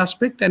monetary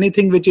aspect,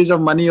 anything which is of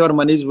money or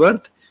money's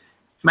worth.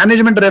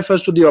 Management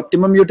refers to the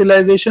optimum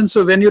utilization.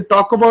 So when you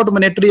talk about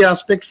monetary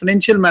aspect,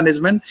 financial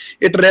management,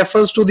 it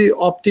refers to the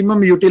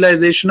optimum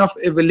utilization of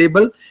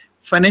available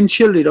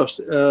financial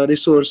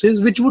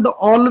resources, which would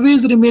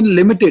always remain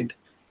limited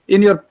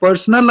in your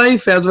personal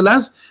life as well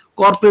as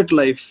corporate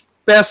life.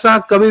 पैसा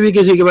कभी भी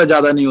किसी के पास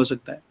ज़्यादा नहीं हो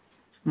सकता है.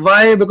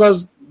 Why?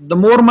 Because the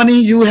more money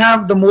you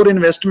have, the more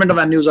investment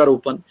avenues are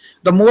open.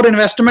 The more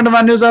investment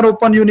avenues are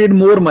open, you need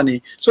more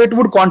money. So it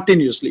would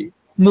continuously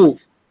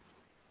move.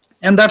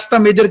 And that's the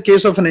major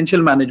case of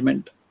financial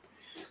management.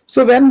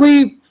 So when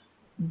we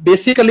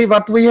basically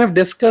what we have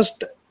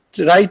discussed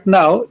right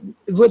now,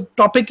 the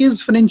topic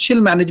is financial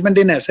management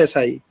in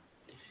SSI.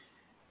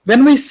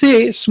 When we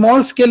say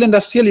small scale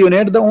industrial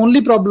unit, the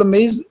only problem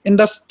is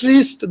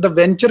industries, the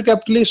venture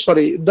capitalist,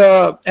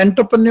 the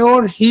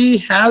entrepreneur, he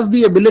has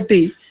the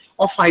ability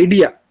of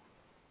idea,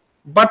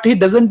 but he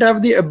doesn't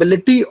have the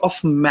ability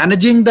of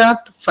managing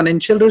that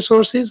financial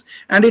resources,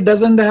 and he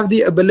doesn't have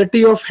the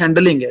ability of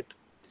handling it.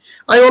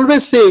 I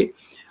always say,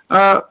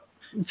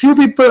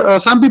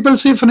 some people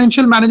say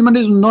financial management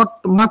is not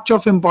much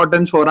of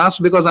importance for us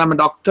because I'm a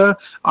doctor,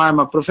 I'm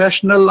a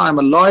professional, I'm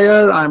a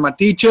lawyer, I'm a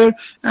teacher,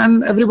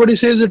 and everybody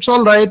says it's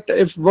all right.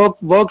 If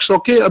work works,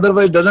 okay,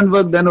 otherwise doesn't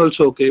work, then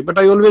also okay. But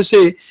I always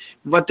say,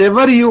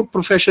 whatever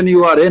profession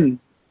you are in,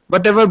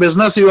 whatever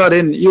business you are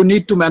in, you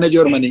need to manage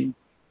your money.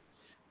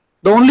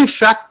 The only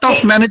fact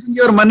of managing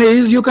your money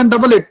is you can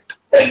double it,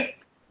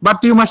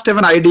 but you must have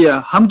an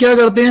idea. हम क्या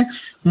करते हैं?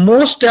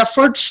 Most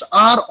efforts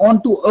are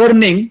on to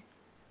earning,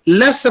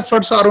 less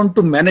efforts are on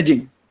to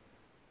managing.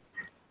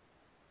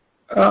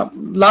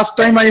 Last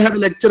time I had a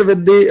lecture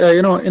with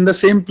the in the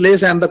same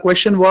place, and the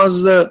question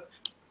was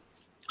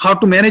how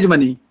to manage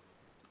money.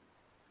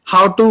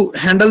 how to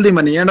handle the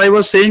money. And I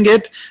was saying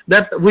it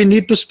that we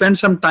need to spend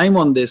some time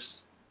on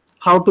this,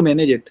 how to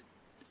manage it.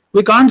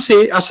 We can't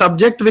say a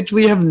subject which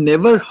we have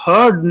never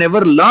heard,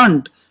 never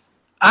learned,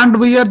 and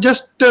we are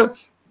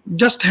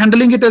just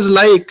handling it as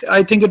like.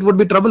 I think it would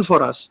be trouble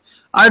for us.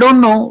 I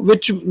don't know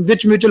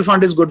which mutual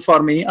fund is good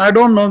for me. I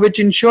don't know which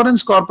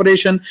insurance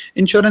corporation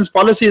insurance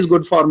policy is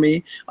good for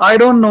me. I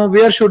don't know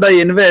where should I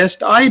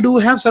invest. I do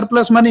have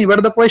surplus money,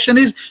 but the question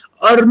is,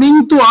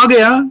 earning तो आ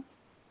गया,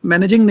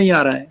 managing नहीं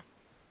आ रहा है.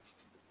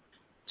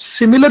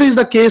 Similar is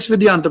the case with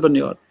the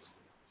entrepreneur.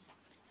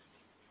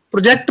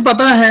 Project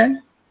पता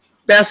है,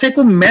 पैसे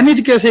को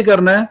manage कैसे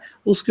करना है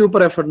उसके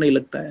ऊपर एफर्ट नहीं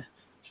लगता है.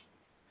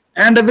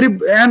 And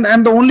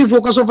the only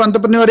focus of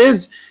entrepreneur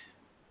is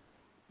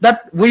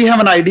that we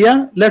have an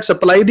idea, let's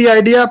apply the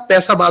idea,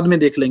 पैसा बाद में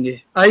देख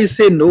लेंगे. I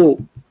say no.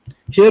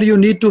 Here you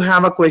need to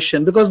have a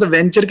question, because the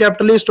venture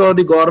capitalist or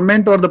the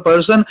government or the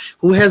person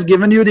who has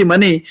given you the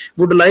money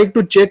would like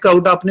to check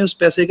out आपने उस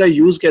पैसे का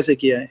use कैसे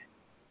किया है.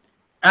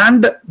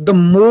 And the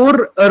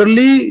more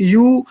early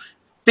you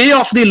pay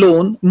off the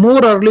loan,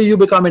 more early you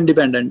become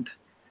independent.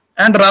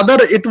 And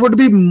rather it would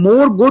be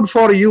more good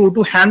for you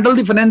to handle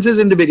the finances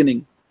in the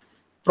beginning.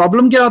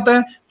 Problem क्या होता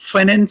है,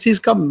 finances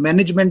का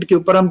management के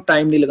ऊपर हम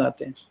time नहीं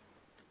लगाते हैं.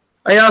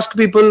 I ask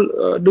people,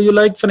 do you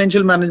like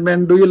financial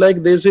management? Do you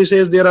like this? He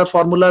says there are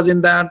formulas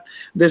in that.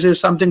 This is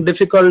something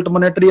difficult.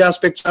 Monetary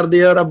aspects are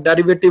there. अब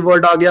derivative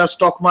word आ गया,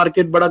 stock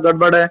market बड़ा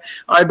गड़बड़ है.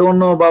 I don't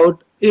know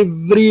about.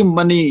 Every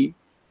money,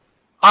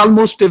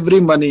 almost every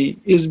money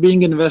is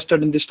being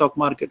invested in the stock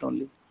market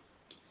only.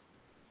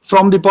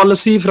 From the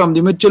policy, from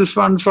the mutual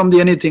fund, from the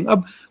anything.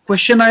 अब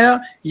question आया,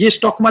 ये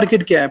stock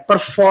market क्या है?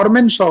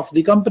 Performance of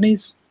the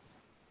companies.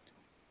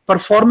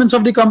 Performance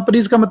of the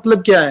companies का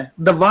मतलब क्या है?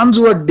 The ones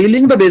who are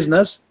dealing the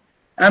business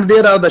and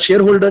there are the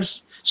share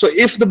holders. So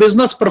if the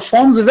business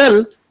performs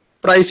well,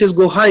 prices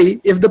go high.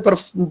 If the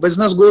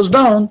business goes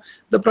down,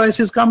 the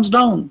prices comes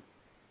down.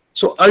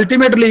 So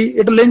ultimately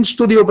it links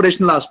to the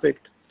operational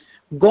aspect.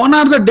 Gone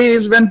are the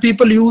days when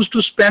people used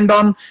to spend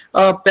on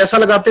पैसा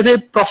लगाते थे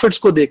profits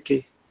को देख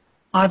के.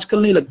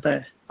 आजकल नहीं लगता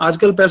है.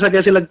 आजकल पैसा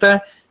कैसे लगता है?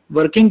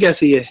 वर्किंग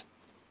कैसी है,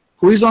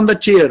 who is on the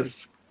chair,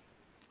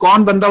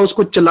 कौन बंदा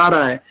उसको चला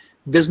रहा है,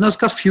 बिजनेस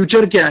का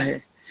फ्यूचर क्या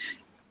है.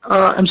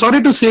 आई एम सॉरी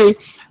टू से,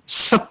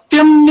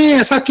 सत्यम ने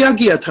ऐसा क्या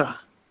किया था?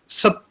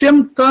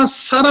 सत्यम का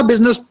सारा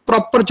बिजनेस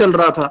प्रॉपर चल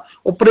रहा था,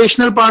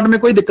 ऑपरेशनल पार्ट में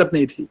कोई दिक्कत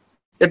नहीं थी.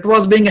 It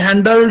was being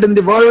handled in the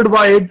world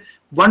wide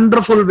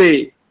wonderful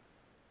way.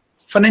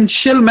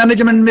 Financial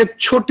management में एक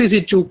छोटी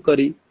सी चूक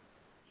करी,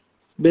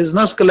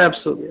 बिजनेस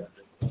कोलैप्स हो गया.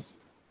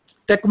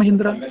 टेक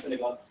महिंद्रा,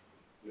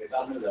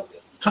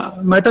 हाँ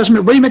मेटस में,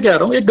 वही मैं कह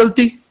रहा हूं, एक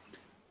गलती.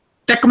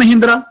 टेक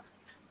महिंद्रा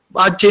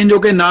आज चेंज हो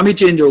गया, नाम ही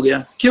चेंज हो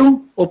गया. क्यों?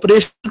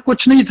 ऑपरेशन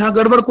कुछ नहीं था,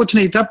 गड़बड़ कुछ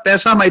नहीं था,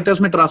 पैसा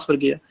माइटस में ट्रांसफर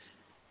किया.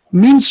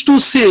 मीन्स टू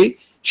से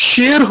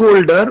share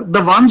holder, the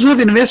ones who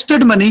have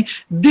invested money,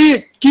 they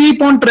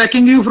keep on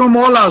tracking you from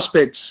all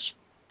aspects.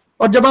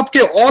 और जब आपके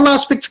ऑल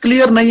एस्पेक्ट्स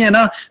क्लियर नहीं है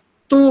ना,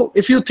 तो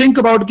इफ यू थिंक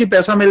अबाउट कि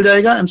पैसा मिल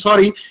जाएगा, आई एम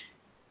सॉरी,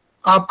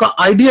 आपका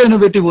आइडिया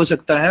इनोवेटिव हो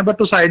सकता है,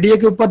 बट उस आइडिया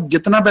के ऊपर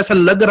जितना पैसा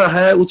लग रहा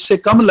है उससे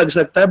कम लग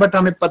सकता है, बट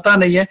हमें पता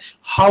नहीं है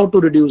how to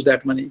reduce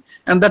that money,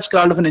 and that's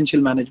called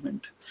financial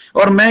management.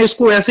 और मैं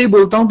इसको ऐसे ही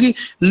बोलता हूं कि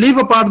leave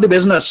apart the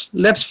business,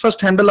 let's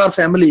first handle our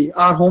family,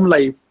 our home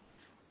life.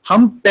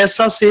 हम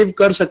पैसा सेव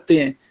कर सकते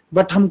हैं,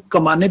 बट हम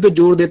कमाने पे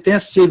जोर देते हैं,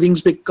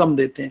 सेविंग्स पे कम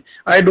देते हैं.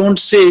 I don't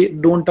say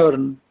don't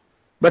earn,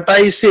 but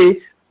I से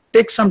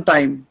take some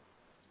time,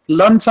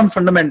 learn some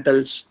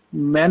fundamentals,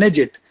 manage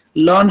it,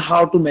 learn how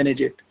to manage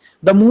it.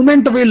 The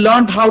moment we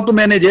learned how to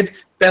manage it,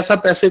 पैसा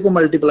पैसे को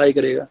multiply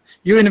करेगा.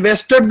 You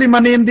invested the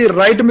money in the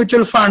right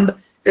mutual fund,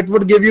 it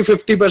would give you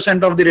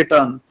 50% of the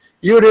return.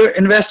 You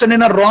invested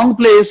in a wrong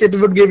place, it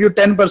would give you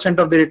 10%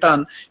 of the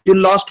return. You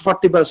lost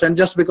 40%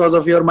 just because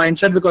of your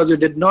mindset, because you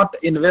did not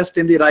invest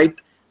in the right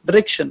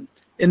direction,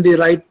 in the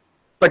right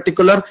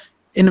particular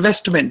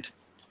investment.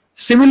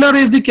 Similar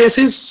is the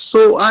cases.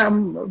 So I am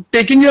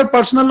taking your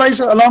personal life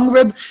along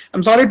with,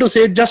 I'm sorry to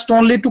say, just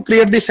only to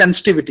create the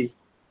sensitivity.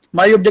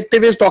 My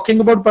objective is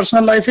talking about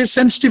personal life is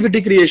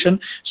sensitivity creation,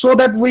 so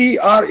that we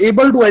are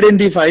able to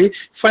identify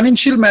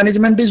financial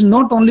management is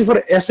not only for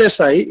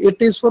SSI,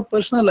 it is for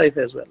personal life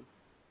as well.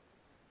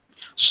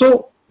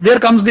 So where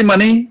comes the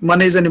money?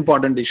 Money is an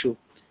important issue,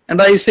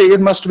 and I say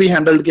it must be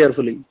handled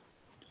carefully.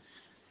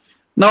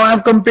 Now I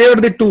have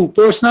compared the two,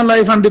 personal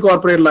life and the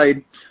corporate life.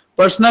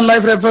 Personal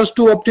life refers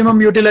to optimum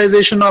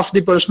utilization of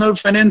the personal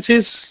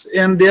finances,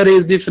 and there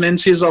is the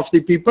finances of the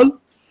people.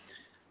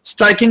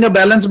 Striking a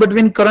balance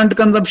between current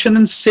consumption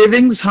and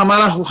savings.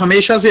 हमारा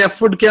हमेशा से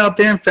effort क्या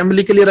आते हैं,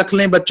 family के लिए रख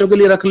लें, बच्चों के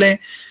लिए रख लें,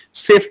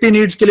 सेफ्टी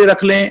नीड्स के लिए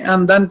रख लें,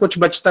 एंड देन कुछ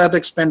बचता है तो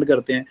एक्सपेंड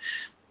करते हैं.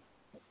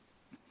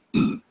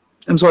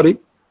 I'm sorry,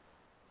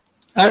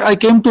 I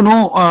came to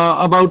know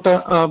about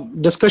a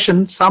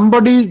discussion.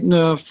 Somebody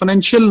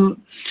financial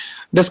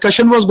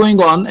discussion was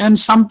going on,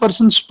 and some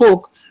person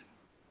spoke.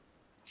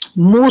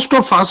 Most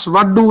of us,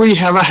 what do we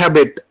have a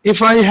habit?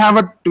 If I have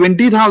a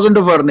 20,000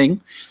 of earning,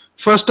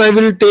 first I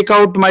will take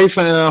out my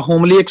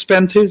homely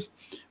expenses.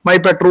 my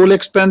petrol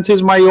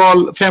expenses, my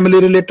all family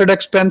related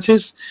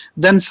expenses,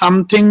 then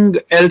something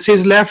else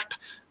is left.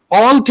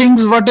 All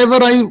things, whatever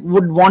I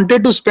would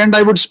wanted to spend,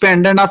 I would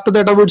spend, and after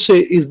that I would say,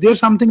 is there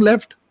something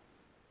left?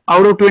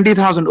 Out of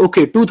 20,000,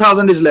 okay,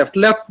 2,000 is left.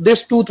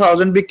 This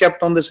 2,000 be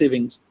kept on the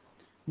savings.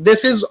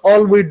 This is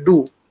all we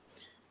do.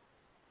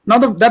 Now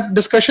that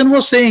discussion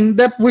was saying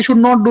that we should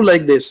not do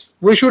like this.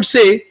 We should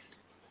say,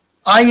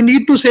 I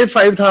need to save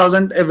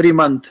 5,000 every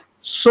month.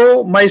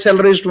 So my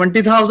salary is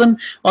 20,000.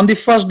 On the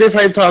first day,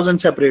 5,000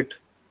 separate.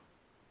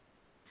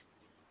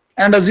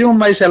 And assume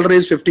my salary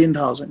is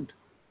 15,000.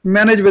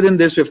 Manage within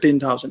this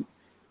 15,000.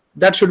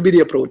 That should be the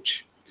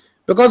approach.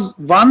 Because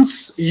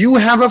once you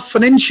have a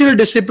financial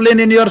discipline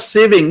in your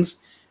savings,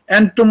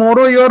 and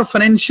tomorrow your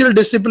financial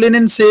discipline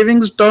in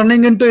savings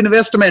turning into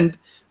investment,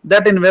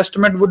 that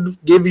investment would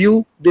give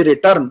you the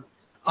return.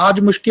 आज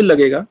मुश्किल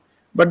लगेगा,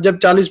 but जब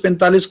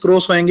 40-45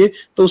 cross होंगे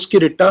तो उसकी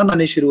return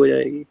आनी शुरू हो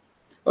जाएगी,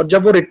 और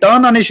जब वो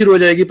रिटर्न आनी शुरू हो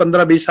जाएगी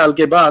 15-20 साल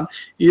के बाद,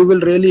 यू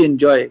विल रियली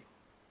एंजॉय.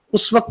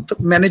 उस वक्त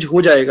मैनेज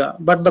हो जाएगा.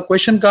 But the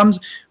question comes,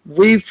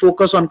 we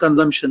focus on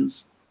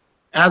consumptions.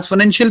 As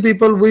financial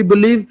people, we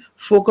believe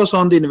focus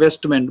on the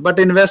investment, but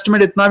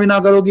investment इतना भी ना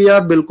करो कि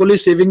यार बिल्कुल ही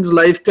savings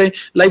life का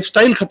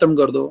lifestyle खत्म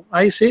कर दो.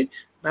 I say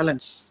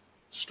balance,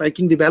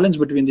 striking the balance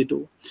between the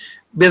two.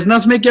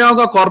 Business में क्या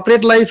होगा?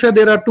 Corporate life है,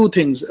 there are two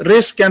things,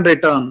 risk and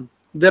return.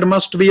 There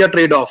must be a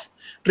trade-off.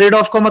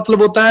 Trade-off का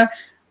मतलब होता है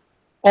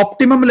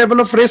optimum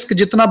level of risk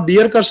जितना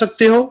bear कर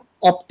सकते हो,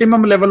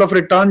 optimum level of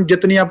return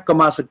जितनी आप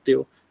कमा सकते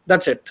हो.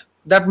 That's it.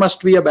 That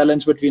must be a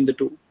balance between the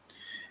two.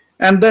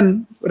 And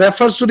then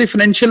refers to the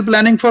financial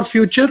planning for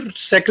future,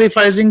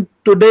 sacrificing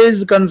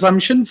today's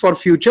consumption for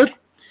future.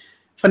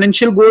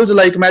 Financial goals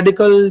like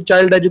medical,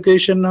 child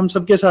education, हम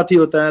सबके साथ ही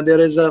होता है. There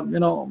is a,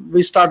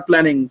 we start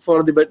planning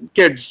for the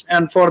kids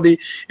and for the,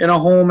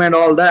 home and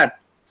all that.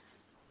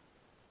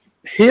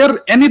 Here,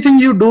 anything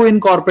you do in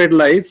corporate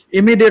life,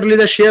 immediately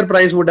the share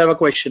price would have a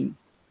question.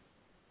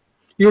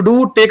 You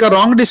do take a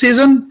wrong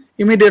decision,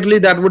 immediately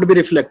that would be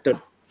reflected.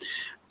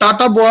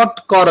 Tata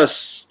bought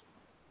Chorus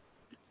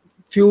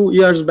few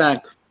years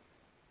back.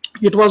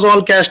 It was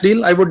all cash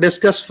deal. I would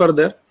discuss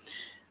further.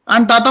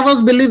 And Tata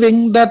was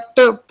believing that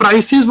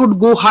prices would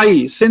go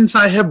high since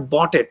I have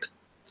bought it.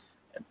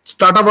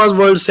 Tata was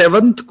world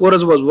 7th,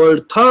 Chorus was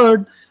world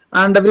 3rd,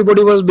 and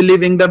everybody was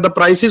believing that the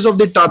prices of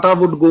the Tata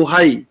would go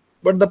high.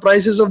 But the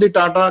prices of the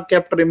Tata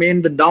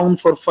remained down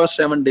for first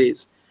 7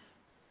 days.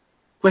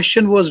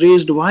 Question was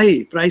raised,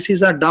 why?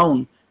 Prices are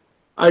down.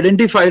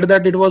 Identified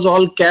that it was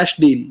all cash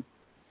deal.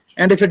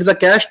 And if it is a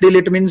cash deal,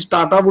 it means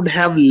Tata would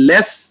have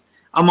less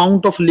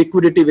amount of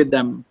liquidity with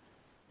them.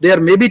 There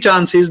may be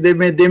chances they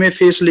may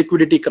face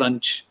liquidity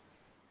crunch.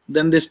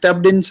 Then they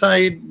stepped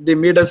inside, they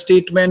made a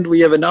statement, we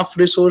have enough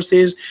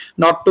resources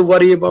not to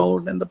worry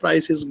about, and the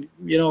prices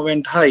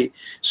went high.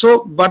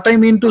 So what I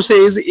mean to say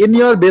is, in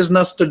your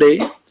business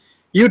today,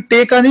 you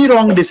take any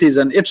wrong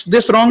decision.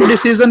 This wrong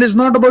decision is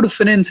not about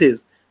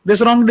finances.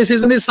 This wrong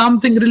decision is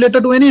something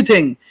related to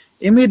anything.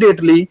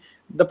 Immediately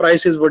the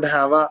prices would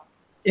have a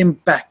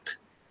impact,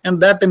 and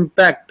that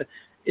impact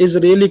is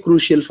really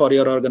crucial for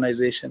your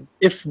organization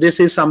if this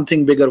is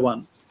something bigger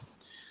one.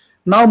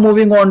 Now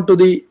moving on to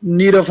the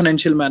need of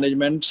financial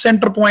management.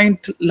 Center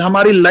point,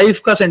 हमारी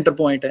life का center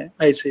point है,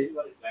 I say.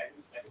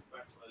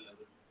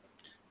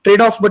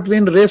 Trade-off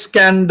between risk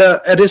and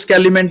a risk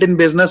element in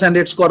business and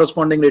its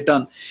corresponding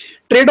return.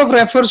 Trade-off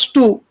refers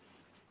to,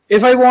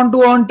 if I want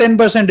to earn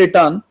 10%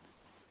 return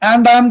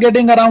and I am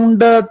getting around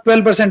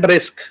 12%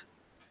 risk.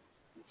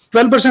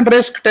 12%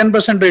 risk,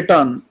 10%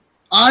 return.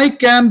 I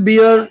can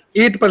bear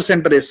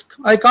 8% risk.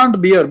 I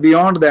can't bear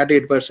beyond that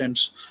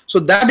 8%. So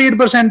that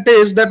 8%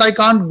 is that I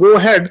can't go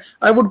ahead.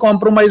 I would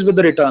compromise with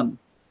the return.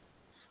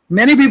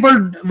 Many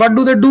people, what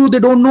do? They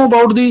don't know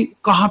about the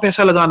कहाँ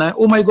पैसा लगाना है.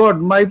 Oh my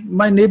God,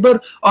 my neighbor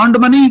earned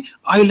money.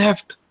 I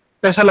left.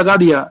 पैसा लगा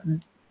दिया.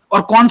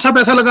 और कौन सा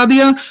पैसा लगा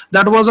दिया?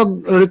 That was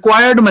a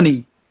required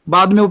money.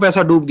 बाद में वो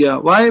पैसा डूब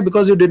गया. Why?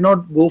 Because you did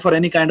not go for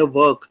any kind of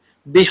work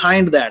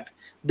behind that.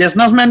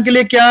 Businessman के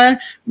लिए क्या है?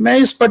 मैं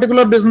इस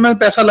पर्टिकुलर बिजनेस में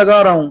पैसा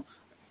लगा रहा हूं.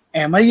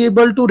 Am I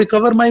able to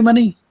recover my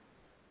money?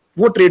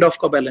 वो ट्रेड ऑफ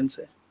का बैलेंस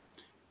है.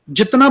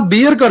 जितना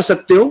बियर कर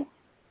सकते हो.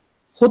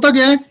 होता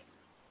क्या है,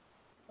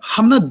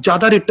 हम ना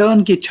ज्यादा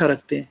रिटर्न की इच्छा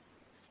रखते हैं,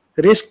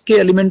 रिस्क के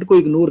एलिमेंट को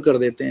इग्नोर कर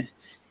देते हैं.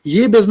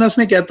 ये बिजनेस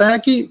में कहता है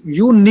कि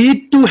you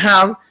need to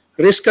have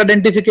risk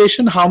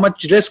identification, how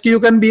much risk you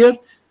can bear,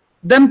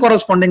 then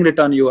corresponding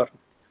return you earn.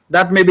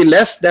 That may be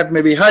less, that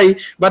may be high,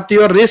 but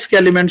your risk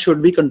element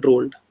should be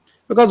controlled.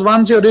 Because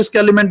once your risk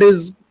element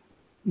is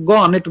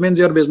gone, it means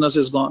your business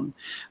is gone.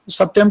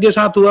 Satyam के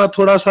साथ हुआ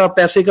थोड़ा सा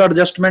पैसे का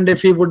adjustment.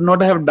 If he would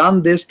not have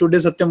done this, today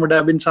Satyam would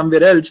have been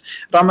somewhere else.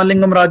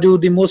 Ramalingam Raju,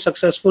 the most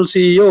successful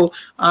CEO,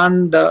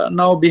 and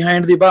now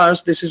behind the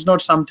bars. This is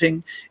not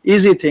something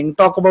easy thing.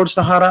 Talk about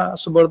Sahara,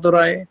 Subrata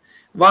Rai.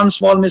 One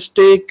small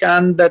mistake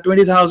and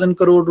 20,000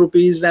 crore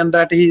rupees, and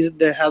that he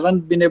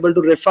hasn't been able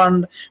to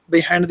refund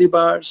behind the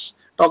bars.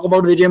 Talk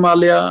about Vijay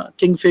Mallya,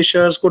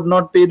 Kingfishers could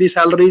not pay the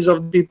salaries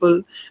of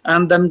people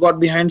and then got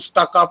behind,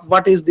 stuck up.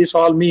 What is this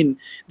all mean?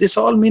 This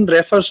all mean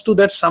refers to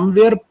that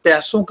somewhere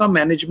पैसों का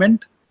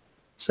management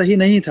सही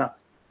नहीं था.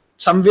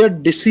 Somewhere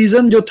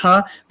decision जो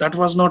था, that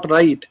was not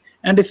right.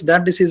 And if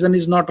that decision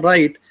is not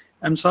right,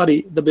 I'm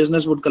sorry, the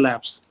business would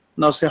collapse.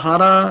 Now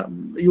Sahara,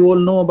 you all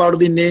know about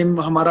the name,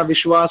 हमारा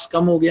विश्वास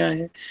कम हो गया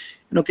है.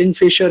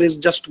 Kingfisher is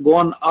just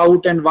gone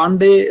out, and one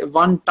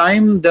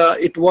time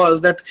it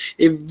was that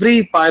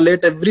every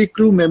pilot, every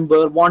crew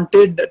member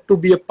wanted to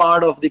be a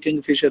part of the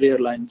Kingfisher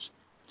Airlines.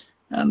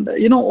 And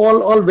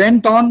all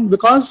went on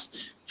because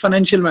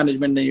financial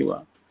management nahi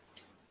hua.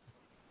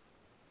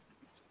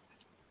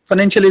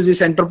 Financial is the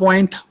center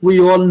point. We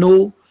all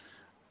know.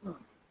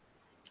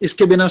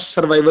 इसके बिना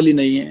survival ही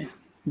नहीं है.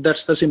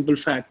 That's the simple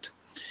fact.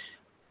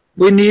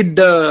 We need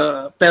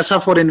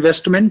paisa for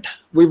investment.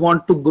 We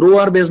want to grow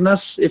our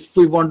business. If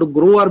we want to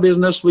grow our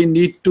business, we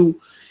need to,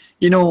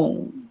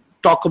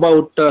 talk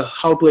about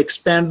how to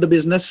expand the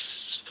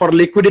business. For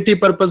liquidity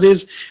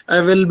purposes,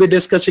 I will be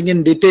discussing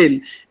in detail.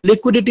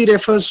 Liquidity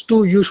refers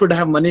to you should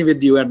have money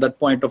with you at that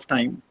point of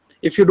time.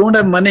 If you don't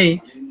have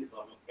money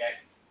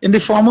in the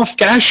form of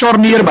cash or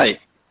nearby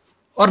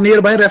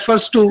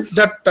refers to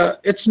that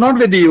it's not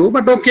with you,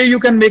 but okay, you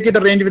can make it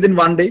arrange within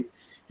 1 day.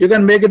 You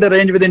can make it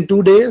arrange within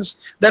 2 days.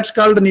 That's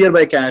called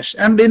nearby cash.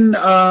 And in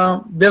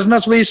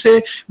business, we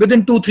say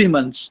within 2-3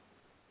 months.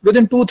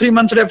 Within 2-3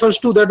 months refers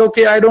to that,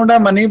 okay, I don't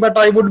have money, but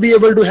I would be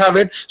able to have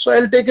it. So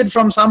I'll take it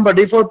from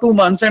somebody for 2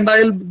 months and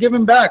I'll give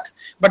him back.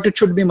 But it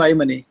should be my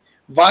money.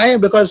 Why?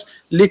 Because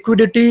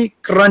liquidity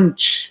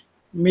crunch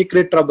may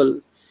create trouble.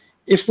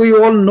 If we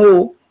all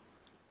know,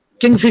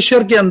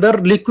 Kingfisher के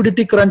अंदर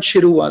liquidity crunch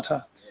शुरू हुआ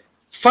था.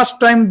 First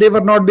time they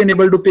were not being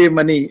able to pay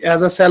money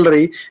as a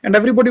salary, and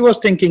everybody was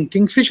thinking,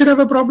 Kingfisher have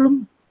a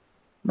problem?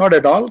 Not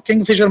at all.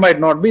 Kingfisher might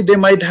not be. They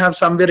might have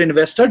somewhere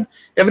invested.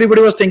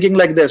 Everybody was thinking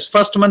like this.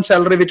 First month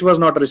salary which was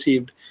not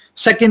received.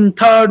 Second,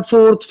 third,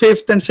 fourth,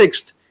 fifth and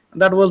sixth.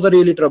 That was the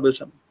really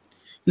troublesome.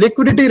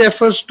 Liquidity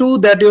refers to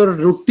that your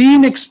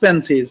routine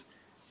expenses,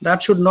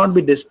 that should not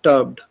be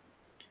disturbed.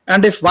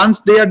 And if once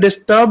they are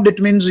disturbed, it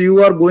means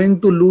you are going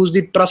to lose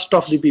the trust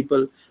of the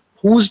people.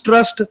 Whose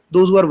trust?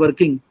 Those who are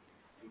working.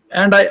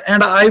 And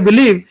I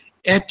believe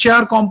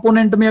HR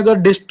component में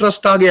अगर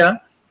distrust आ गया,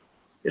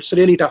 it's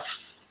really tough.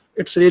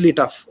 It's really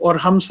tough. और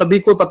हम सभी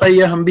को पता ही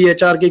है, हम भी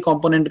HR के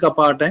component का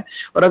part है.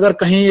 और अगर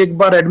कहीं एक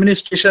बार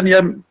administration या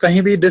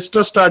कहीं भी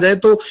distrust आ जाए,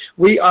 तो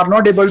we are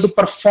not able to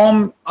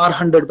perform our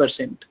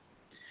 100%.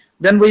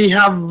 Then we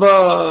have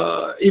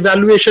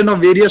evaluation of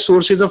various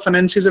sources of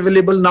finances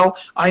available. Now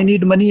I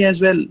need money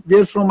as well.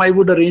 Where from I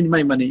would arrange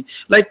my money?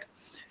 Like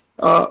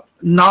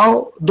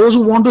now those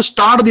who want to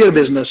start their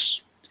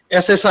business,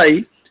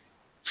 SSI,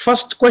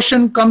 first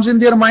question comes in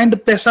their mind,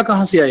 पैसा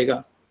कहाँ से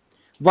आएगा?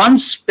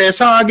 Once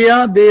पैसा आ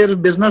गया, their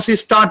business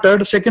is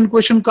started. Second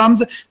question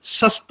comes,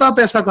 सस्ता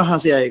पैसा कहाँ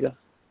से आएगा?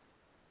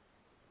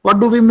 What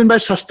do we mean by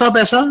सस्ता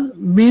पैसा?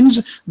 Means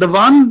the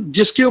one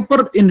जिसके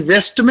ऊपर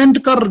investment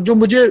कर जो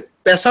मुझे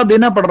पैसा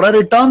देना पड़ रहा है,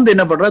 return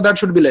देना पड़ रहा है, that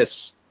should be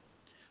less.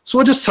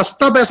 So जो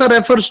सस्ता पैसा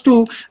refers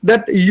to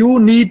that you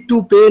need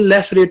to pay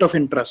less rate of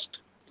interest.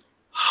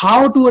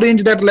 How to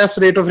arrange that less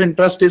rate of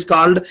interest is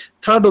called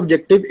third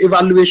objective,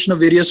 evaluation of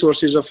various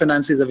sources of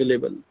finances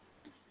available.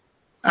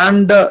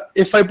 And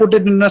if I put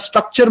it in a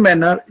structure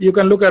manner, you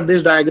can look at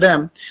this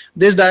diagram.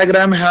 This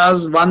diagram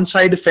has one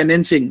side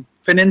financing.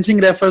 Financing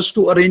refers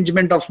to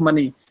arrangement of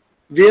money.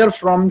 Where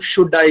from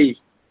should I?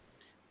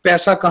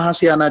 पैसा कहाँ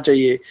से आना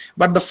चाहिए?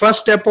 But the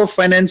first step of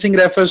financing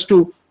refers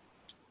to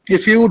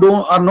if you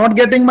are not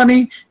getting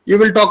money, you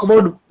will talk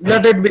about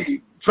let it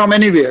be from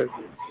anywhere.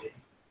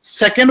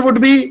 Second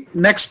would be,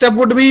 next step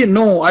would be,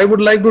 no, I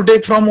would like to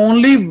take from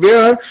only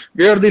where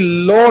the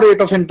low rate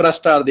of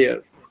interest are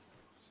there.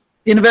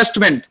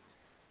 Investment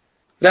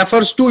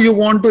refers to you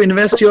want to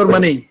invest your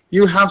money.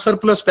 You have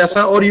surplus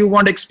paisa or you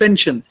want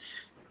expansion.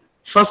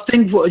 First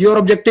thing, your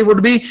objective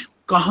would be,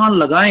 kahan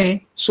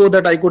lagaye so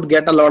that I could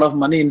get a lot of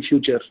money in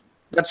future.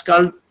 That's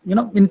called,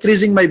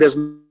 increasing my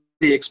business,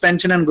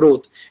 expansion and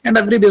growth. And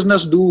every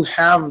business do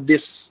have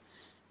this,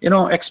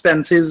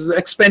 expenses,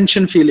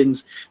 expansion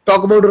feelings.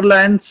 Talk about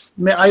Reliance,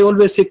 I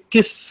always say,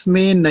 किस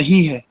में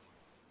नहीं है,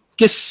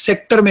 किस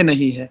sector में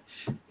नहीं है.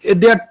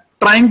 They are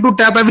trying to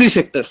tap every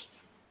sector.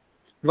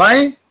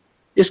 Why?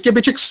 इसके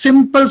पीछे एक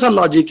simple सा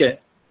logic है.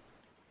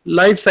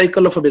 Life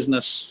cycle of a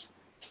business.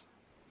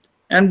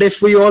 And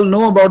if we all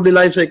know about the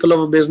life cycle of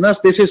a business,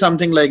 this is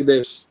something like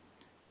this.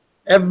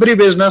 Every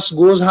business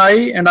goes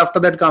high and after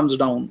that comes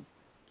down.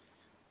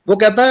 वो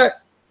कहता है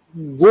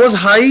goes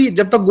high,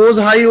 जब तक goes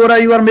high हो रहा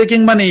है, you are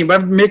making money,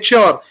 but make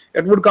sure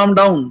it would come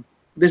down.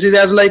 This is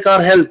as like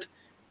our health.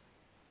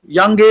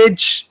 Young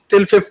age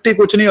till 50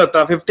 कुछ नहीं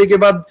होता, 50 के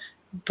बाद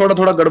थोड़ा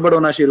थोड़ा गड़बड़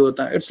होना शुरू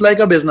होता है. It's like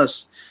a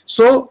business.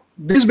 So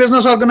this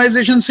business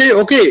organization say,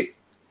 okay,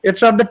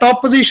 it's at the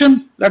top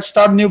position, let's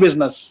start new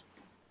business.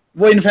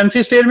 वो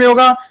infancy stage में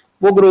होगा,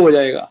 वो grow हो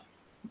जाएगा.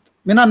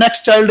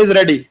 Next child is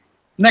ready.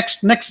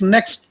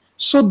 Next.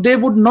 So they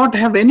would not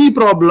have any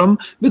problem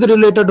with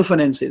related to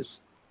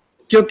finances.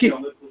 क्योंकि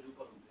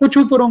कुछ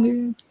ऊपर होंगे,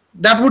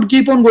 that would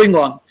keep on going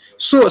on.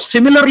 So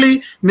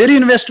similarly मेरी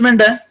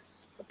इन्वेस्टमेंट है,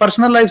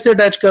 पर्सनल लाइफ से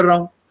अटैच कर रहा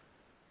हूं.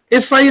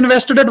 If I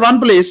invested at one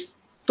place,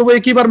 तो वो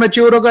एक ही बार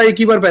मैच्योर होगा, एक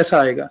ही बार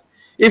पैसा आएगा.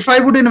 If I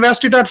would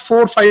invest it at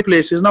 4-5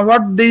 places, now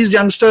what these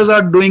youngsters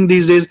are doing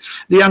these days,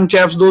 the young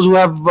chaps, those who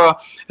have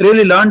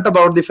really learnt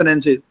about the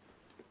finances,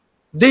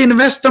 they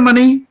invest the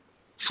money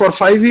for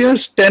 5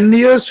 years, 10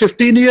 years,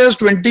 15 years,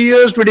 20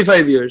 years,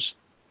 25 years.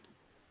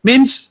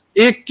 Means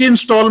एक की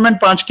instalment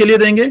 5 के लिए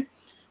देंगे,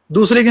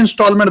 दूसरे की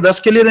instalment 10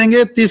 के लिए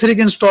देंगे, तीसरी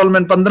की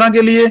इंस्टॉलमेंट 15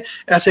 के लिए,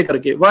 ऐसे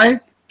करके. वाई?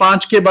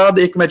 5 के बाद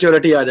एक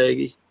मैच्योरिटी आ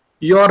जाएगी.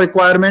 योर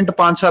रिक्वायरमेंट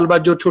 5 साल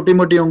बाद जो छोटी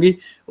मोटी होंगी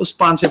उस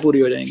 5 से पूरी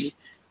हो जाएंगी.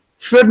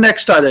 फिर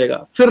नेक्स्ट आ जाएगा,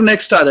 फिर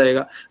नेक्स्ट आ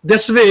जाएगा.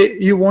 This way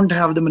you won't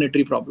have the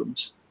monetary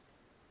problems.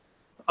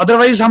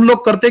 Otherwise हम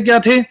लोग करते क्या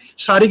थे,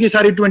 सारी की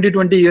सारी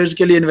 20-20 इयर्स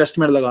के लिए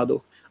इन्वेस्टमेंट लगा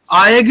दो,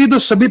 आएगी तो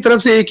सभी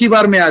तरफ से एक ही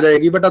बार में आ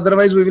जाएगी, but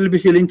otherwise we will be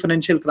feeling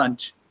financial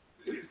crunch.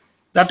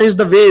 That is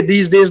the way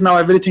these days now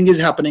everything is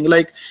happening.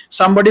 Like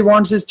somebody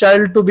wants his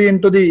child to be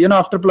into the,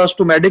 after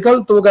 +2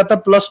 medical, तो वो कहता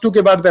है +2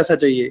 के बाद पैसा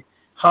चाहिए.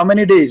 How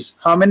many days?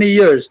 How many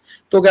years?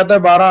 तो कहता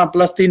है 12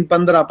 + 3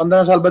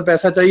 15 साल बाद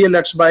पैसा चाहिए.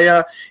 Let's buy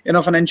a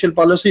financial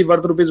policy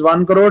worth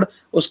 ₹1 crore,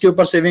 उसके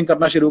ऊपर सेविंग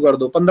करना शुरू कर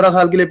दो. 15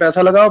 साल के लिए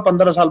पैसा लगाओ,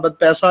 15 साल बाद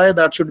पैसा है,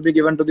 that should be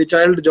given to the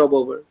child, job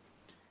over.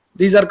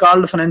 These are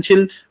called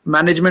financial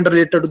management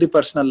related to the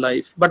personal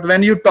life. But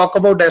when you talk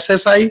about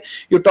SSI,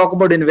 you talk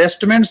about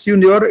investments,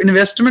 your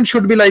investment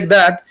should be like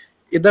that.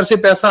 इधर से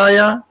पैसा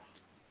आया,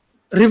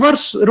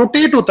 reverse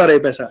rotate होता रहे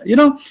पैसा.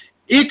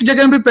 एक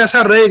जगह पे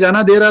पैसा रहेगा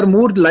ना, there are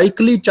more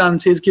likely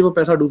chances कि वो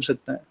पैसा डूब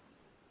सकता है.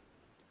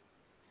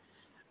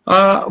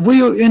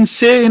 वी इन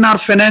से इन आवर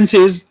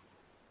फाइनेंसेस,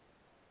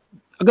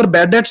 अगर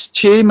बैड डेट्स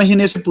 6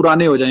 महीने से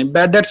पुराने हो जाएं,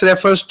 बैड डेट्स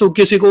रेफर्स टू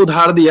किसी को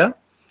उधार दिया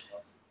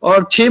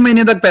और 6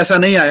 महीने तक पैसा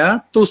नहीं आया,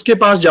 तो उसके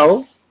पास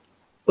जाओ,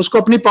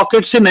 उसको अपनी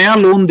पॉकेट से नया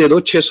लोन दे दो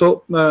 600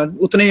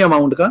 उतने ही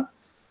अमाउंट का,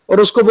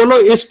 और उसको बोलो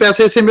इस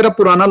पैसे से मेरा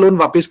पुराना लोन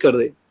वापस कर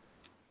दे.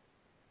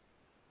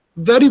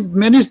 Very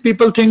many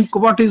people think,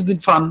 what is the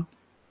fun?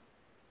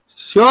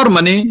 Your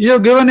money, you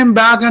have given him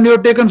back and you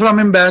have taken from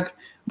him back.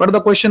 But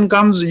the question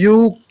comes,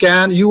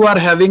 you are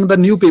having the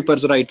new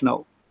papers right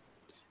now,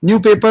 new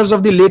papers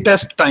of the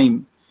latest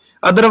time.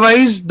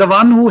 Otherwise, the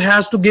one who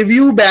has to give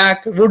you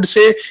back would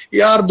say,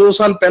 यार 2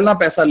 साल पहला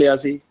पैसा लिया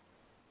सी.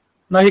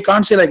 Now he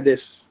can't say like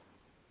this.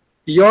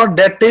 Your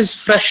debt is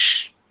fresh.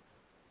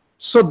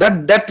 So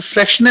that debt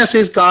freshness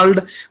is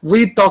called,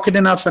 we talk it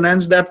in our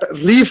finance, that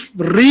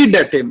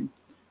re-debt him.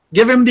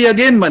 Give him the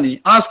again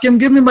money. Ask him,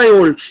 give me my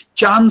old.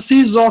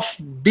 Chances of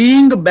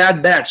being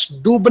bad debts,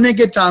 डूबने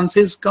के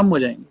chances कम हो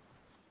जाएंगे.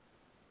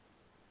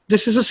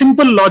 This is a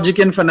simple logic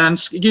in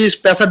finance कि इस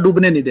पैसा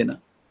डूबने नहीं देना.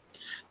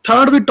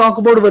 Third, we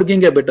talk about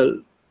working capital.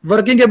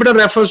 Working capital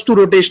refers to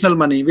rotational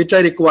money which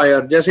I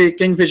require. जैसे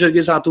किंगफिशर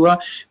के साथ हुआ,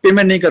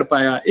 पेमेंट नहीं कर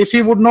पाया. If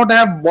he would not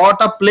have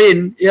bought a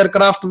plane,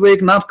 aircraft, वो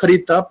एक नाव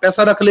खरीदता,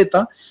 पैसा रख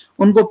लेता,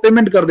 उनको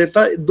पेमेंट कर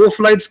देता, 2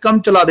 फ्लाइट्स कम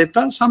चला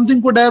देता,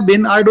 something could have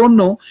been, I don't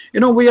know.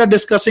 We are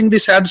discussing the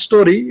sad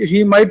story.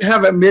 He might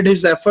have made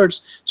his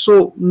efforts.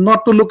 So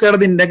not to look at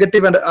the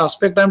negative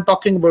aspect, I'm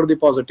talking about the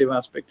positive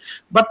aspect.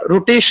 But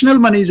rotational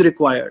money is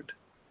required.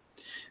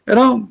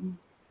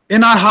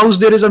 In our house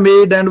there is a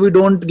maid and we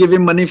don't give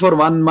him money for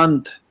 1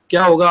 month.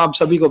 क्या होगा आप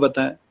सभी को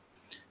पता है,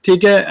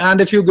 ठीक है.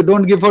 And if you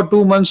don't give for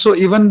 2 months, so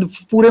even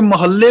पूरे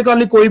मोहल्ले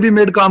का कोई भी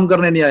मेड काम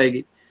करने नहीं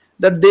आएगी.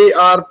 That they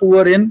are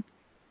poor in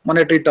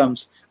monetary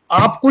terms.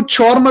 आप कुछ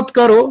और मत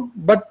करो,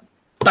 but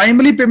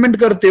timely payment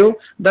करते हो,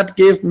 that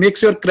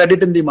makes your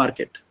credit in the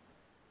market.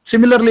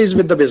 Similarly is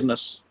with the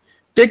business.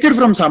 Take it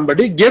from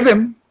somebody, give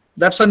him,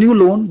 that's a new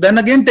loan, then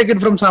again take it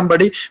from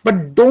somebody,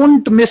 but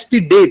don't miss the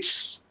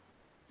dates.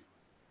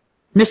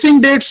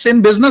 Missing dates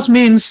in business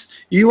means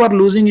you are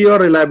losing your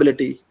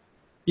reliability,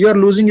 you are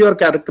losing your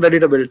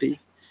creditability.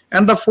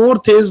 And the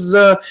fourth is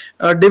the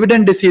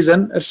dividend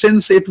decision,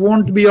 since it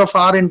won't be of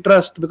our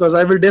interest, because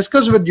I will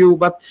discuss with you,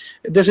 but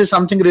this is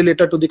something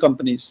related to the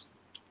companies.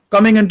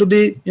 Coming into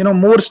the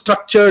more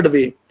structured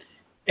way,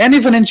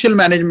 any financial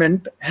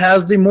management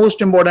has the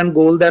most important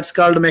goal, that's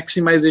called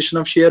maximization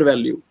of share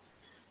value.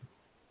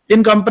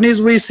 In companies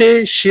we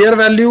say share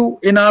value,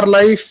 in our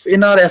life,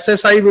 in our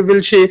SSI we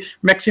will say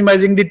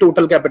maximizing the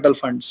total capital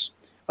funds.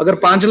 अगर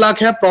 5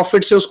 लाख है,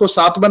 profit से उसको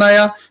 7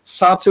 बनाया,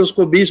 7 से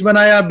उसको 20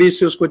 बनाया, 20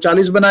 से उसको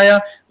 40 बनाया,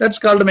 that's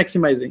called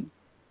maximizing.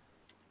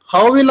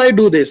 How will I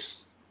do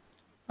this?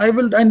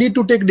 I need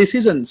to take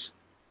decisions.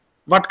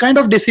 What kind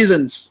of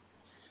decisions?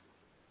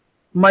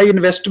 My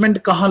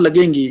investment कहाँ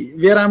लगेंगी?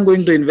 Where I'm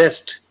going to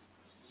invest?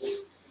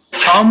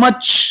 How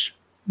much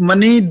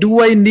money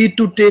do I need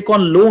to take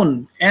on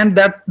loan, and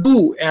that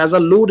too as a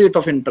low rate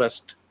of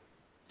interest?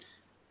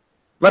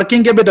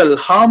 Working capital,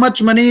 how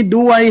much money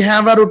do I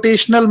have a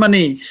rotational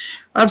money?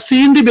 I've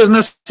seen the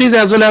businesses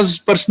as well as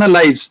personal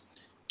lives.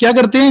 क्या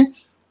करते हैं,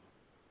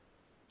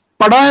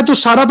 पड़ा है तो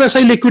सारा पैसा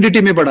ही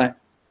liquidity में पड़ा है,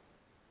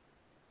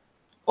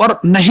 और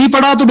नहीं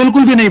पड़ा तो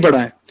बिल्कुल भी नहीं पड़ा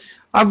है.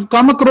 I've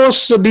come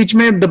across बीच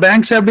में the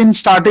banks have been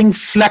starting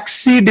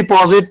flexi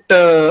deposit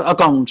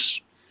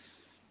accounts.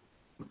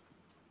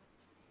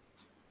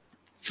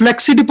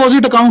 Flexi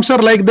deposit accounts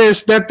are like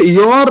this, that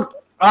your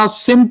a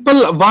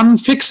simple one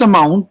fixed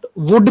amount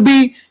would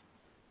be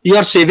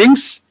your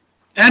savings,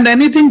 and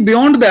anything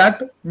beyond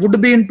that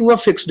would be into a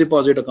fixed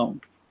deposit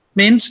account.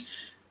 Means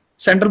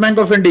Central Bank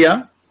of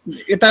India,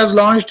 it has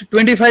launched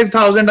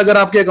 25,000 अगर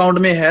आपके account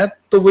में है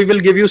तो we will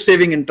give you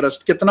saving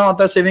interest. कितना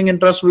होता है saving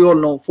interest? We all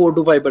know 4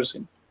 to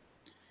 5%.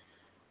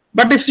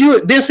 But if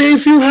you, they say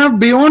if you have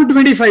beyond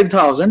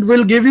 25,000,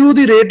 we'll give you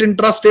the rate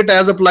interest rate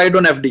as applied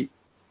on FD.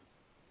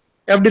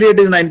 FD rate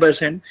is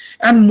 9%,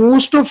 and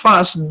most of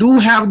us do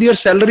have their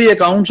salary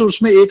accounts.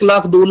 उसमें 1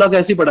 लाख 2 लाख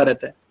ऐसी पड़ा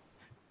रहता है,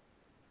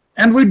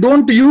 and we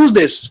don't use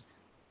this.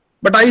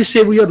 But I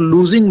say we are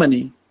losing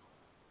money.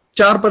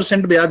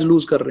 4% ब्याज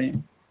lose कर रहे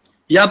हैं.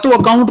 या तो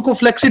अकाउंट को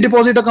फ्लेक्सी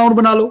डिपॉजिट अकाउंट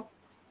बना लो,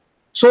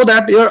 so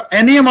that your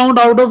any amount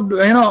out of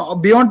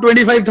beyond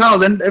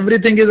 25,000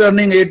 everything is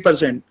earning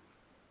 8%.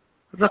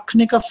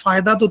 रखने का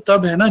फायदा तो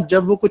तब है ना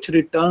जब वो कुछ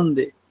रिटर्न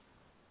दे.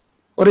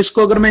 और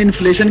इसको अगर मैं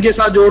इन्फ्लेशन के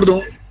साथ जोड़ दूं,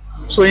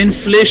 so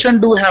inflation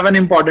do have an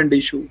important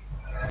issue.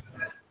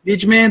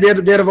 Which may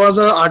there was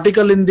an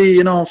article in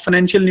the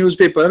financial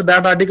newspaper.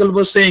 That article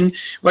was saying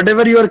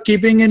whatever you are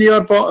keeping in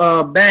your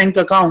bank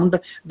account,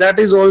 that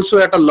is also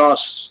at a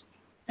loss.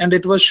 And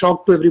it was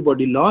shock to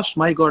everybody. Loss?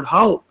 My God,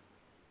 how?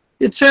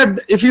 It said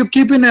if you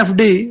keep in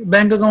FD,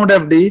 bank account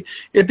FD,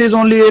 it is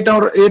only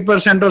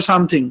 8% or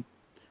something.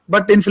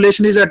 But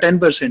inflation is at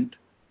 10%.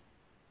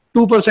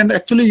 2%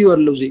 actually you are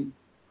losing.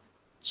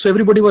 So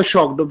everybody was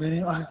shocked.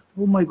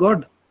 Oh my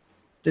God,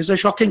 this is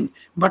shocking.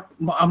 But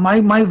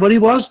my worry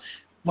was,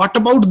 what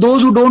about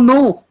those who don't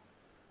know?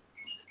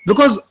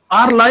 Because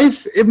our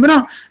life,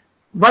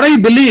 what I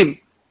believe,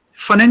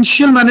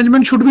 financial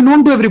management should be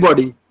known to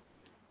everybody.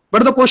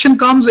 But the question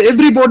comes,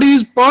 everybody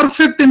is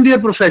perfect in their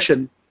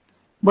profession.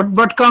 But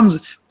what comes,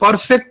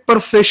 perfect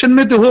profession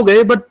में तो हो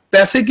गए, but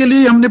पैसे के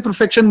लिए हमने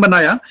perfection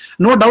बनाया.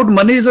 No doubt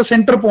money is a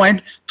center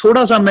point.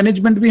 थोड़ा सा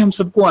management भी हम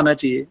सबको आना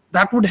चाहिए.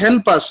 That would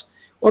help us.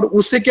 और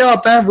उससे क्या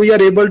होता है, we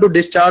are able to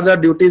discharge our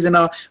duties in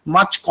a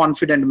much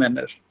confident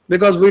manner,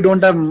 because we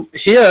don't have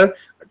here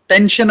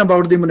tension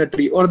about the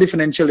monetary or the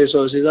financial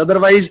resources.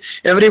 Otherwise,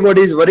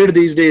 everybody is worried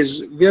these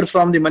days where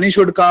from the money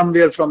should come,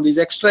 where from these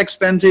extra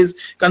expenses,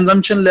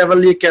 consumption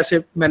level ये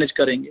कैसे manage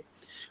करेंगे.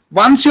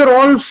 Once your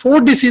all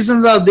 4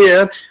 decisions are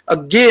there,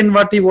 again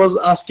what he was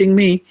asking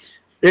me,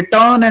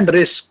 return and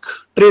risk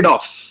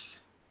trade-off.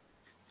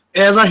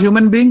 As a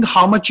human being,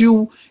 how much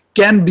you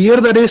can bear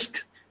the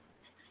risk,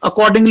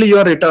 accordingly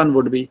your return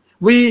would be.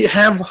 We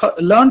have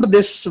learned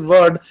this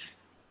word,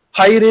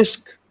 high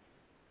risk,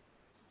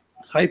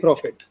 high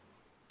profit.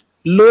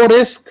 Low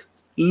risk,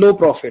 low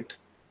profit.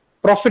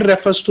 Profit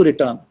refers to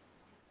return.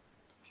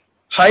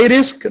 High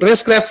risk,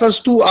 risk refers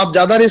to आप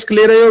ज्यादा risk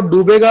ले रहे हो,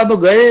 डूबेगा तो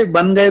गए,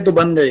 बन गए तो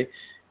बन गए.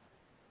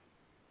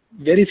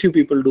 Very few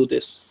people do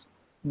this.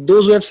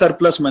 Those who have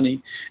surplus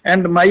money.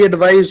 And my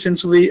advice,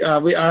 since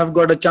I have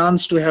got a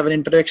chance to have an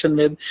interaction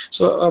with,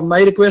 so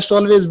my request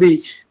always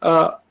be,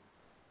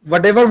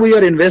 whatever we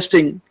are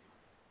investing,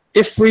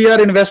 if we are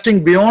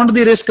investing beyond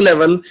the risk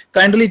level,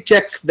 kindly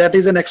check that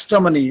is an extra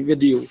money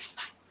with you.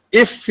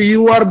 If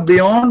you are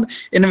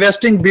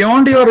investing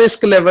beyond your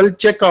risk level,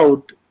 check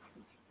out.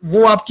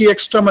 वो आपकी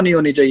extra money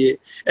होनी चाहिए.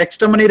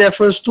 Extra money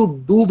refers to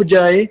डूब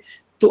जाए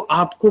तो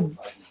आपको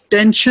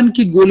tension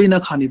की गोली ना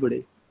खानी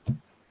पड़े.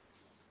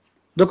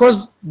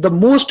 Because the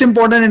most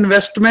important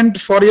investment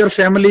for your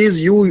family is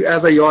you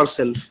as a your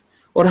self.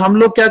 और हम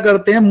लोग क्या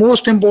करते हैं,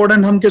 मोस्ट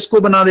इंपॉर्टेंट हम किसको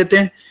बना देते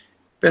हैं,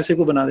 पैसे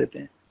को बना देते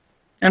हैं.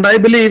 And I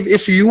believe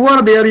if you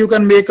are there you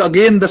can make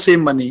again the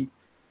same money.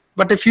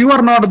 But if you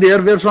are not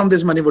there, where from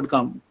this money would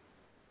come?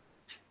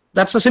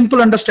 That's a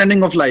simple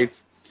understanding of life.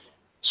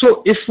 So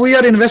if we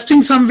are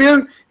investing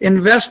somewhere,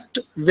 invest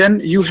when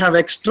you have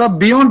extra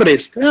beyond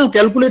risk.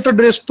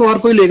 Calculated risk तो हर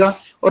कोई लेगा,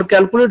 और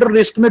calculated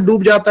risk में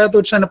डूब जाता है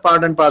तो it's an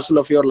part and parcel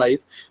of your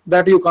life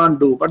that you can't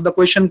do. But the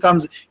question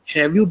comes,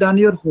 have you done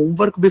your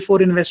homework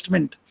before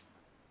investment?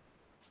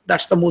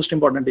 That's the most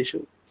important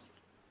issue.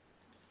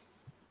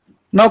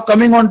 Now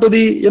coming on to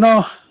the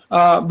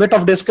bit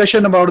of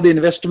discussion about the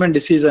investment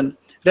decision.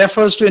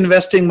 Refers to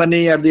investing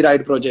money at the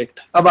right project.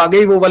 अब आ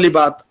गई वो वाली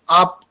बात,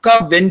 आपका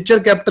venture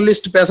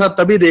capitalist पैसा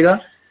तभी देगा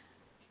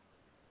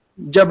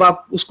जब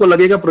आप उसको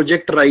लगेगा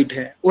प्रोजेक्ट राइट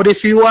है. और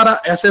if you are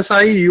a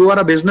SSI, you are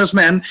a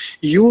businessman,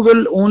 you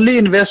will only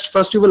invest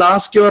first. You will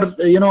ask your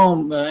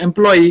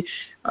employ,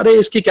 अरे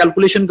इसकी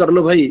कैलकुलेशन कर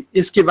लो भाई,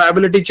 इसकी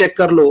वायबिलिटी चेक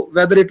कर लो,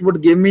 whether it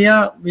would give me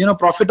a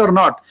profit और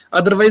not.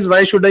 Otherwise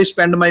why should I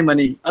spend my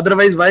money,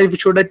 otherwise why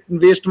should I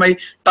waste my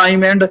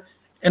time and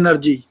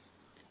energy.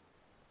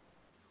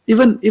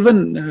 Even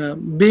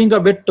being a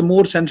bit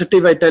more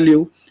sensitive, I tell you,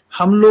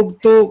 हम लोग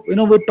तो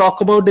we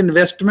talk about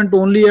investment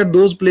only at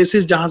those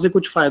places जहां से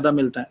कुछ फायदा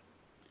मिलता है.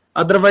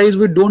 Otherwise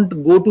we don't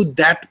go to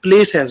that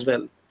place as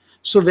well.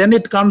 So when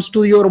it comes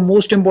to your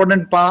most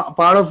important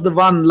part of the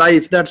one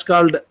life, that's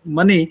called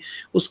money,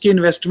 उसकी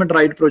investment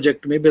right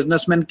project में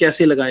businessman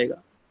कैसे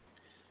लगाएगा.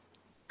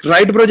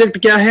 राइट प्रोजेक्ट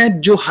क्या है?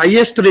 जो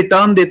highest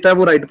return देता है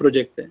वो राइट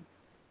प्रोजेक्ट है।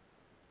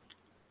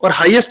 और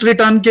हाईएस्ट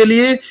रिटर्न के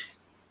लिए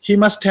he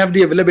must have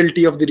the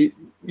availability of the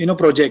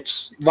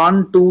projects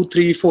 1 2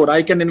 3 4.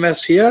 I can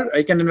invest here,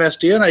 I can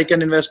invest here, I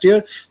can invest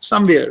here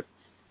somewhere.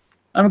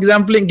 I'm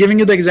giving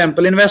you the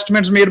example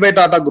investments made by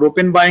Tata Group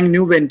in buying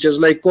new ventures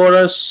like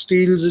Chorus,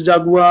 Steels,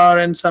 Jaguar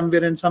and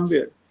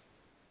somewhere.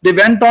 They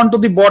went on to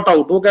the bought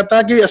out. वो कहता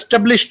है कि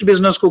established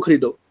business को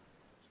खरीदो.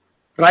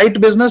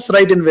 Right business,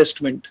 right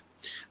investment.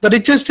 The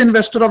richest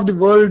investor of the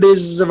world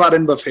is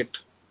Warren Buffett.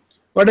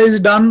 What has he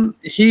done?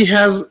 He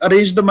has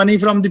arranged the money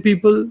from the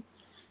people,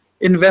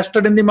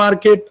 invested in the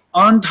market,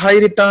 earned high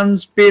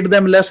returns, paid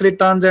them less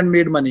returns and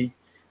made money.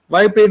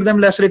 Why paid them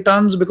less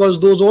returns? Because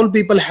those all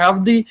people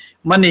have the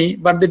money,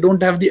 but they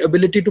don't have the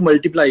ability to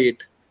multiply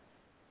it.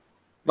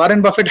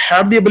 Warren Buffett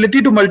had the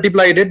ability to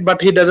multiply it,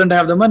 but he doesn't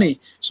have the money.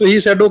 So he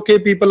said, okay,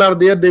 people are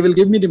there, they will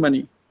give me the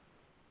money.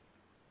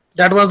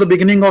 That was the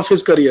beginning of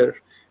his career.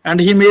 And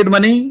he made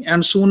money,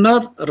 and sooner,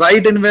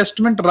 right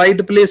investment,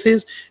 right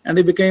places, and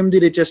he became the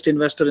richest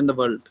investor in the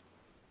world.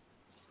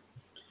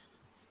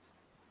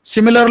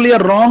 Similarly, a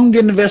wrong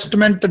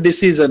investment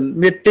decision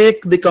may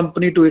take the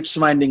company to its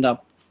winding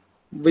up.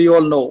 We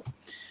all know.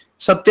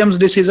 Satyam's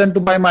decision to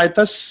buy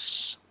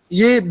Mitas,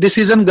 ये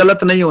decision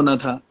गलत नहीं होना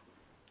था.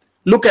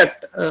 Look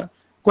at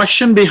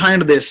question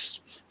behind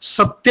this.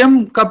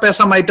 Satyam का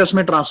पैसा Mitas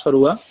में transfer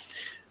हुआ.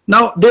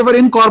 Now they were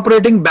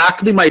incorporating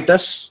back the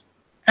Mitas,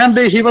 and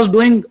he was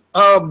doing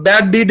a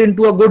bad deed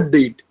into a good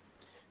deed.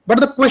 But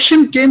the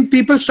question came,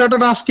 people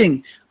started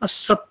asking, a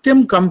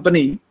Satyam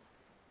company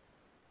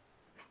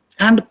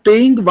and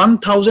paying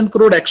 1,000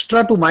 crore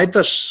extra to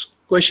Mitas.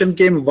 Question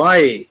came,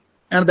 why?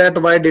 And that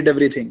why did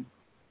everything.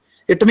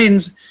 It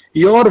means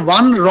your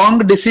one wrong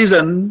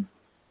decision,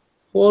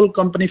 whole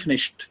company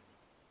finished.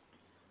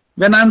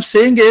 When I'm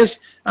saying is,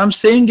 I'm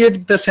saying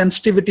it the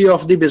sensitivity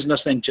of the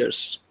business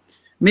ventures.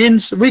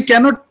 Means we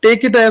cannot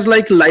take it as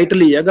like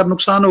lightly. अगर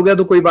नुकसान हो गया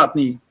तो कोई बात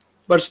नहीं.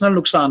 Personal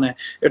नुकसान है.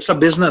 It's a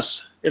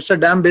business. It's a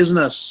damn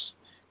business.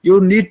 You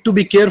need to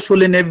be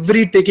careful in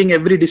taking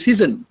every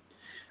decision.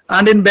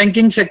 And in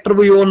banking sector,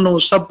 we all know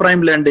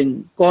subprime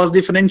lending caused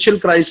the financial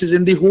crisis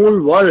in the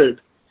whole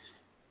world.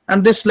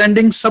 And this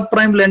lending,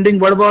 subprime lending,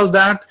 what was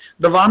that?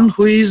 The one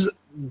who is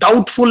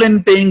doubtful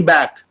in paying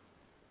back,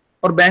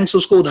 or banks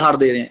उसको उधार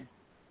दे रहे हैं.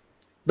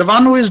 The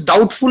one who is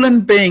doubtful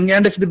in paying,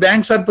 and if the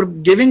banks are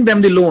giving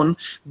them the loan,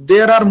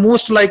 there are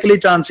most likely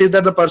chances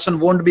that the person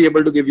won't be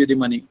able to give you the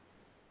money.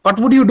 What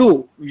would you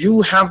do?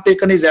 You have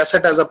taken his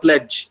asset as a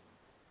pledge.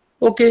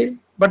 Okay,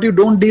 but you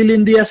don't deal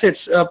in the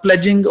assets,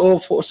 pledging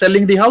or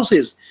selling the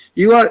houses.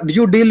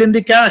 You deal in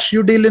the cash,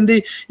 you deal in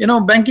the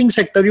banking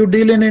sector, you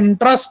deal in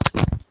interest.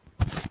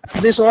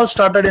 This all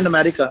started in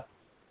America.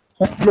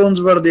 Home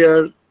loans were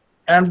there,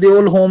 and the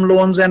old home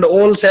loans, and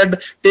all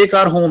said, take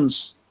our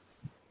homes.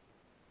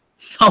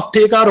 Now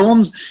take our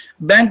homes.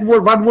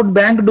 What would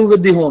bank do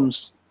with the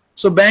homes?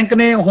 So bank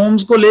ने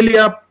homes को ले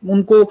लिया,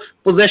 उनको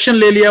possession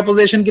ले लिया,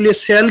 possession के लिए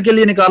sell के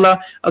लिए निकाला.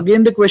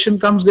 Again the question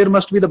comes, there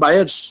must be the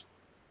buyers.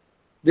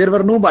 There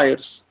were no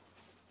buyers.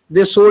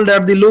 They sold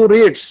at the low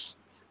rates.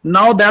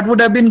 Now that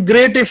would have been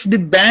great if the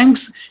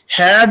banks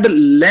had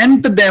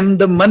lent them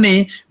the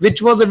money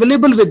which was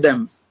available with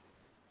them.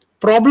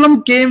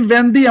 Problem came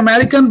when the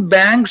American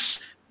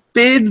banks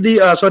lent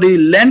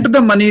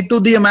the money to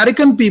the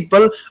American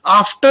people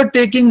after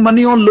taking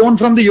money on loan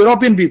from the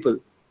European people.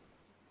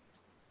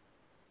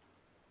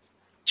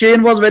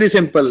 Chain was very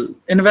simple.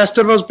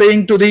 Investor was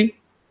paying to the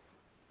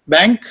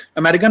bank,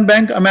 American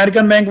bank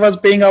was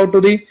paying out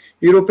to the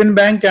European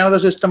bank, and the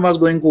system was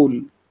going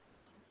cool.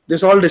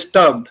 This all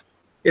disturbed.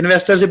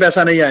 Investor से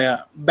पैसा नहीं आया.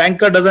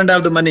 Banker doesn't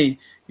have the money.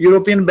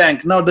 European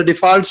bank, now the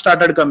default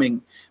started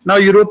coming. Now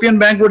European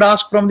bank would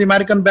ask from the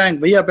American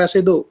bank, भैया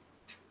पैसे दो.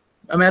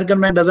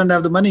 American bank doesn't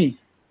have the money.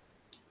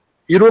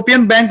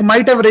 European bank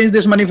might have raised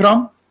this money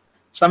from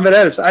somewhere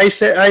else.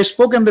 I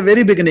spoke in the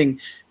very beginning.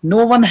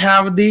 No one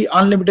have the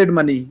unlimited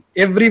money.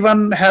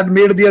 Everyone had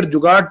made their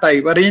jugaad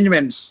type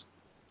arrangements,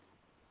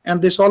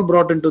 and this all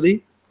brought into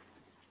the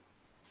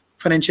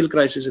financial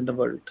crisis in the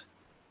world.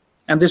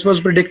 And this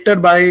was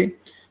predicted by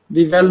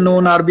the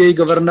well-known RBI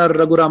governor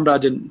Raghuram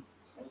Rajan.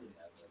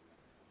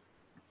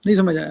 नहीं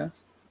समझ आया?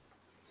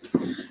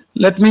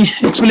 Let me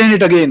explain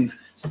it again.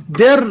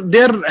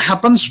 There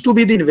happens to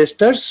be the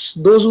investors,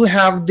 those who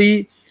have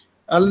the,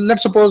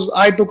 let's suppose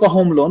I took a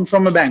home loan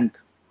from a bank.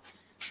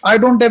 I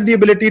don't have the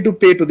ability to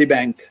pay to the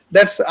bank.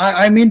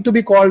 I mean to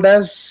be called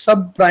as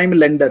subprime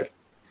lender.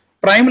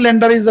 Prime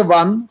lender is the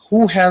one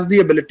who has the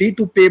ability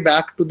to pay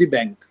back to the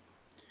bank.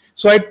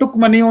 So I took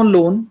money on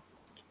loan,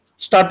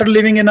 started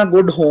living in a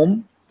good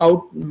home,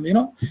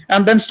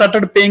 and then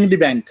started paying the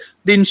bank,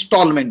 the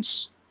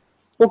installments.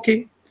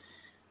 Okay.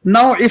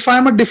 Now, if I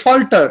am a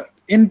defaulter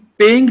in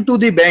paying to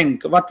the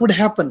bank, what would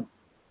happen?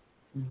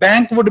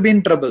 Bank would be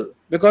in trouble,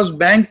 because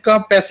bank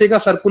का पैसे का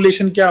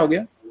circulation क्या हो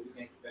गया?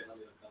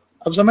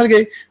 अब समझ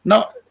गए?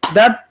 Now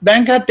that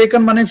bank had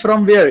taken money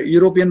from where?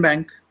 European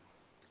bank.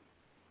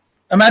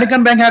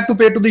 American bank had to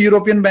pay to the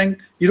European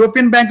bank.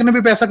 European bank ने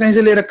भी पैसा कहीं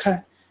से ले रखा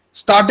है.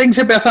 स्टार्टिंग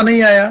से पैसा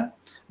नहीं आया,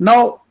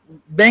 नाउ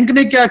बैंक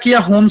ने क्या किया,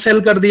 होम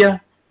सेल कर दिया।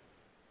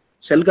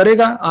 सेल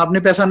करेगा, आपने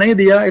पैसा नहीं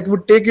दिया, it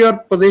would take your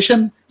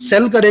position,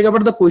 cell करेगा,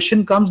 but the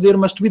question comes there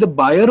must be the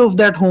buyer of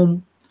that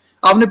home.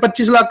 आपने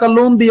 25 लाख का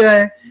लोन दिया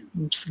है,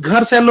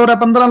 घर सेल हो रहा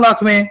है 15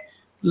 लाख में,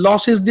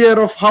 loss is there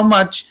of how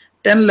much,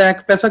 10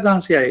 lakh, पैसा कहां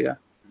से आएगा?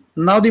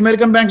 Now the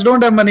American banks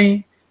don't have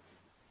money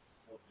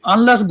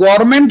unless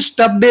government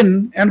stepped in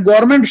and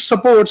government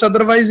supports,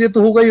 otherwise ये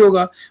तो होगा ही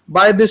होगा।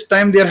 by this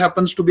time there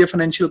happens to be a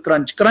financial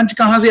crunch। Crunch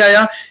कहां से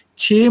आया?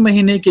 6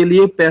 महीने के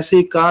लिए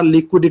पैसे का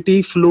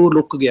लिक्विडिटी फ्लो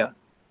रुक गया।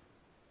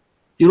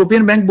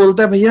 यूरोपियन बैंक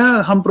बोलता है भैया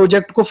हम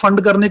प्रोजेक्ट को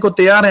फंड करने को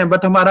तैयार हैं,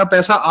 बट हमारा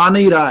पैसा आ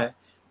नहीं रहा है।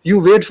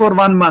 You wait for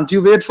 1 month,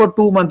 you wait for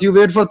 2 month, you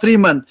wait for 3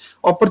 month,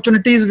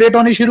 opportunities wait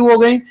होनी शुरू हो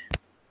गई,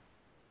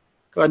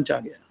 क्रंच आ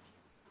गया।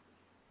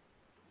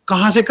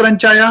 कहां से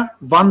क्रंच आया?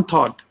 One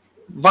thought,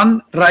 one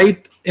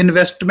right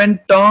investment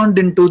turned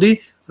into the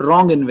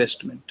wrong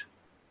investment।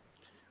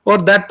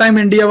 और that time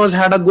India was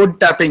had a good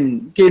tapping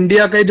कि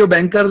इंडिया के जो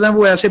बैंकर्स हैं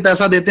वो ऐसे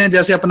पैसा देते हैं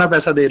जैसे अपना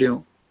पैसा दे रहे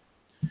हो।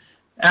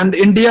 and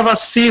India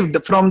was saved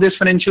from this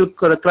financial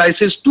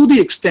crisis to the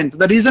extent,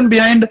 the reason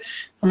behind,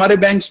 हमारे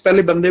बैंक्स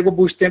पहले बंदे को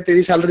पूछते हैं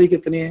तेरी सैलरी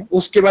कितनी है,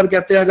 उसके बाद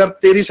कहते हैं अगर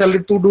तेरी सैलरी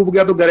तू डूब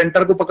गया तो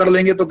गारंटर को पकड़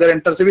लेंगे, तो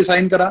गारंटर से भी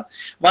साइन करा।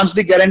 once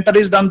the guarantor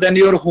is done then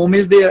your home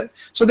is there,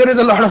 so there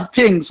is a lot of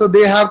things, so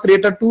they have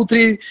created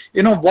 2-3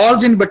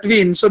 walls in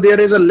between, so there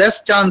is a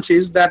less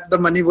chances that the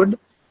money would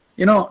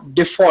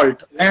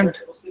default। and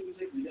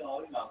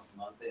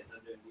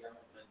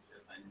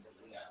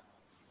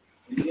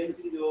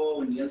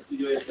Indians की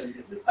जो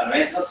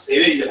conventional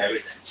saving जो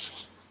habit है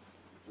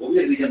वो भी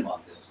एक reason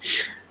मानते हैं।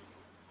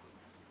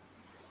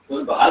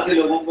 तो बाहर के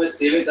लोगों को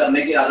सेविंग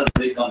करने की आदत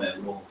बड़ी कम है,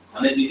 वो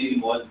खाने पीने की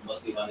मौज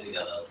मस्ती करने की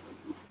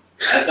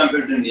ज्यादा एज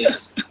कंपेयर टू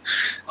इंडियंस।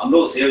 हम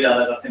लोग सेव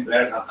ज्यादा करते हैं,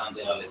 ब्रेड खा काम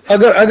चला लेते हैं।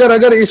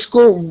 अगर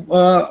इसको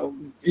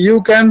you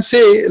can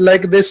say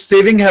like this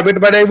saving habit,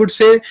 but I would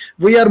say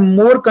we are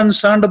more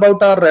concerned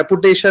about our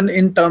reputation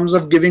in terms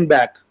of giving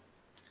back,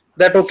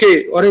 that okay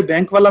और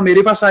बैंक वाला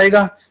मेरे पास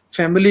आएगा,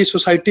 फैमिली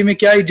सोसाइटी में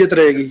क्या इज्जत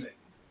रहेगी।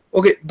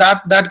 okay,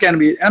 that can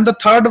be। and the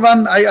third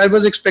one, I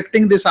was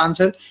expecting this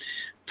answer,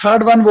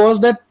 third one was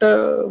that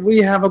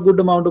we have a good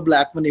amount of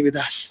black money with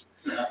us,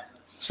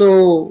 so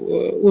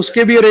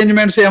उसके भी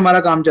arrangement से हमारा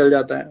काम चल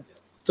जाता है।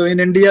 तो in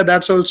India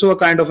that's also a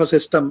kind of a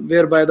system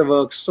where by the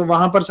works, तो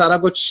वहां पर सारा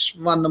कुछ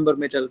 1 नंबर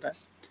में चलता है।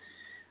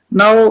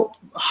 Now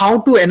how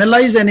to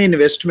analyse any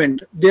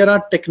investment, there are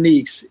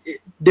techniques,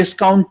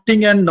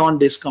 discounting and non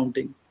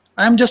discounting.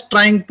 I am just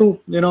trying to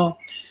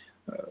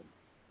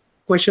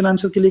question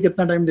answer के लिए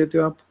कितना टाइम देते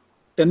हो आप?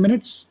 10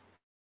 मिनट्स?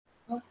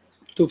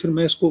 तो फिर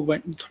मैं इसको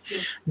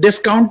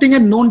discounting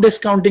and non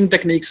discounting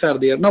techniques are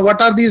there. Now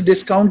what are these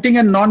discounting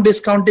and non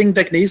discounting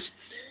techniques?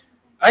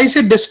 I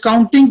say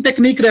discounting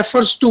technique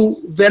refers to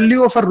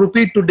value of a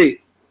rupee today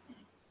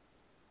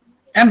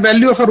and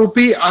value of a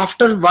rupee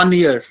after 1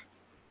 year.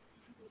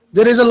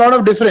 There is a lot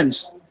of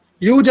difference.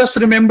 You just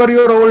remember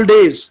your old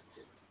days.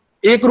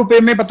 1 रुपए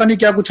में पता नहीं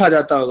क्या कुछ आ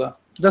जाता होगा।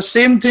 The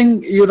same thing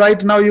you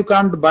right now you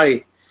can't buy.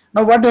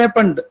 Now what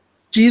happened?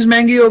 चीज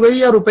महंगी हो गई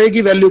या रुपए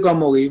की वैल्यू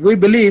कम हो गई? We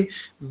believe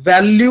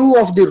value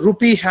of the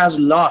rupee has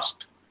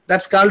lost.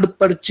 That's called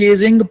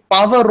purchasing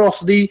power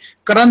of the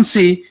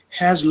currency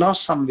has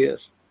lost somewhere.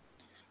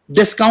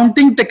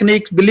 Discounting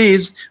technique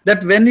believes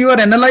that when you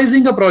are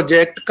analyzing a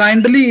project,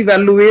 kindly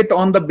evaluate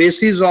on the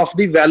basis of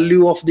the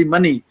value of the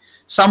money.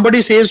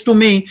 Somebody says to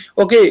me,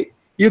 okay,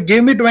 you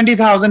give me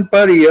 20,000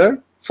 per year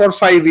for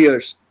 5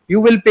 years.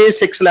 You will pay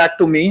 6 lakh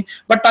to me,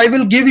 but I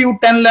will give you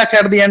 10 lakh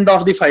at the end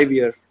of the 5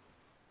 year.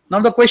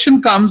 Now the question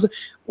comes,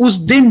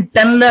 उस दिन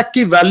 10 lakh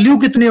की value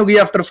कितनी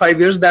होगी after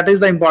 5 years? That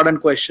is the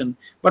important question.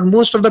 But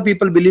most of the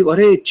people believe,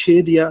 अरे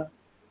 6 दिया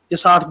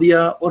या 7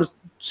 दिया और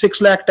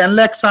 6 lakh 10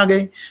 lakhs आ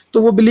गए,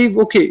 तो वो believe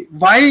okay,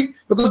 why?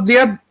 Because they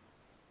are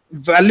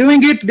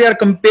valuing it, they are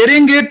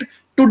comparing it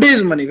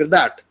today's money with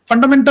that.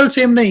 Fundamental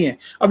same नहीं है।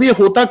 अब ये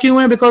होता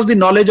क्यों है? Because the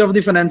knowledge of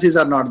the finances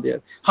are not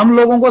there. हम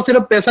लोगों को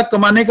सिर्फ पैसा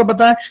कमाने का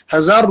पता है,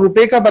 1000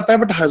 रुपए का पता है,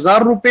 बट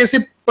 1000 रुपए से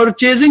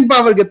परचेजिंग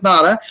पावर कितना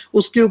आ रहा है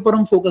उसके ऊपर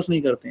हम फोकस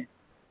नहीं करते हैं।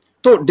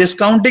 तो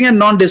discounting and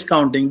non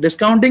discounting,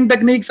 discounting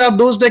techniques are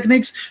those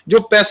techniques जो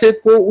पैसे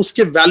को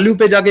उसके वैल्यू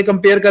पे जाके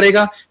कंपेयर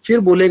करेगा, फिर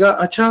बोलेगा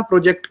अच्छा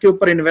प्रोजेक्ट के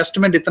ऊपर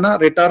इन्वेस्टमेंट इतना,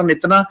 रिटर्न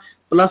इतना,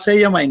 प्लस है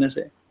या माइनस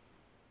है।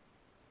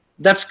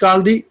 That's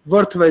called the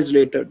worth wise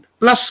related.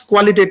 Plus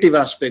qualitative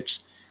aspects,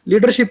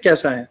 leadership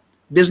कैसा है,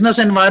 बिजनेस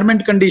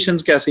एनवायरनमेंट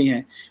कंडीशंस कैसी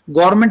हैं,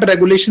 गवर्नमेंट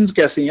रेगुलेशंस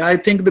कैसी हैं। I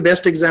think the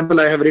best example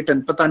I have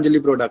written Patanjali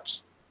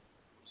products.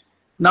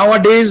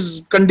 Nowadays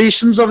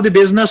conditions of the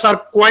business are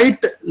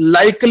quite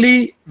likely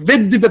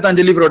with the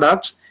Patanjali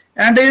products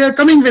and they are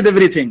coming with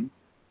everything.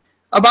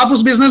 अब आप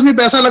उस business में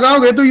पैसा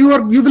लगाओगे तो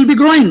you will be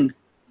growing.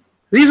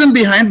 Reason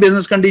behind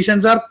business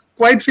conditions are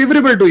quite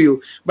favorable to you,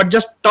 but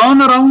just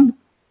turn around,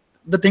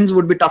 the things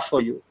would be tough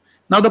for you.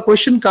 Now the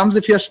question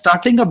comes, if you are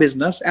starting a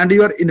business and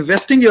you are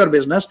investing your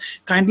business,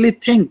 kindly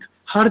think,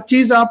 हर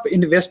चीज आप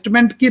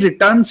investment की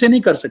return से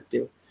नहीं कर सकते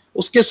हो।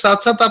 उसके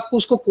साथ साथ आपको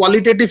उसको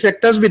क्वालिटेटिव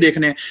फैक्टर्स भी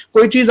देखने हैं।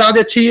 कोई चीज आज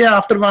अच्छी है,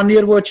 आफ्टर 1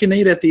 ईयर वो अच्छी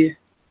नहीं रहती है,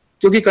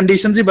 क्योंकि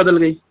कंडीशंस ही बदल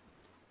गई।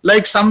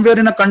 Like somewhere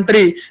in a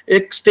country,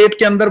 एक स्टेट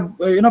के अंदर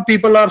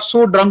पीपल आर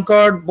सो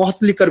ड्रंकर्ड,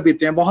 बहुत लिकर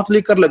पीते हैं, बहुत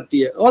लिकर लगती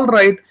है, ऑल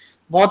राइट,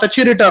 बहुत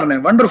अच्छी रिटर्न है,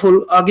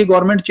 वंडरफुल। आगे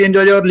गवर्नमेंट चेंज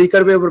हो जाए और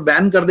लिकर पे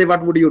बैन कर दे,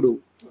 what would you do?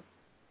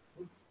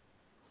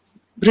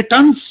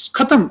 Returns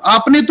खत्म।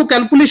 आपने तो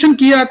कैलकुलेशन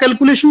किया,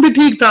 कैलकुलेशन भी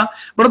ठीक था,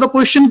 बट द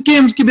क्वेश्चन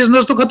केम्स कि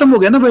बिजनेस तो खत्म हो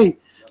गया ना भाई।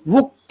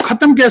 वो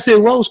खत्म कैसे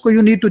हुआ, उसको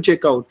you need to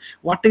check out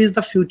what is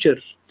the future.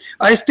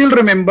 I still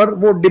remember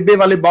वो डिब्बे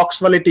वाले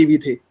बॉक्स वाले टीवी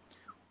थे,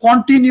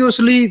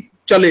 कॉन्टिन्यूसली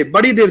चले,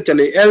 बड़ी देर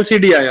चले,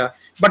 एलसीडी आया,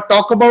 but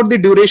talk about the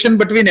duration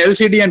between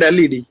LCD and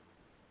LED,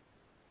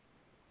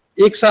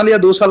 1 साल या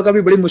 2 साल का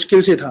भी बड़ी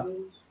मुश्किल से था।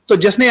 तो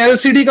जिसने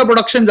एलसीडी का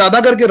प्रोडक्शन ज्यादा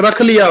करके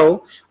रख लिया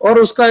हो और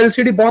उसका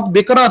एलसीडी बहुत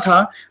बिक रहा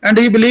था, एंड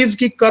ही बिलीव्स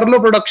कि कर लो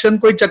प्रोडक्शन,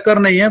 कोई चक्कर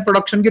नहीं है,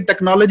 प्रोडक्शन की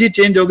टेक्नोलॉजी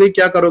चेंज हो गई,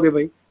 क्या करोगे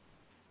भाई?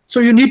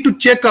 So you need to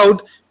check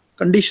out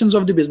conditions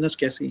of the business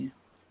कैसी हैं।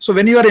 So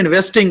when you are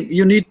investing,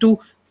 you need to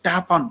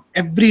tap on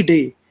every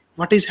day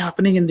what is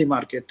happening in the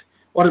market,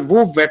 और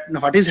वो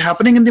what is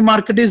happening in the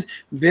market is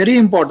very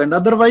important,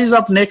 otherwise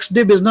आप next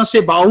day business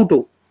से out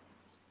हो।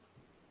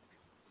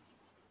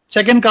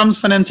 Second comes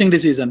financing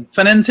decision.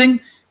 Financing,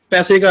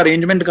 पैसे का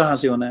arrangement कहां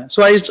से होना है।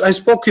 सो I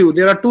spoke you,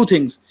 there are 2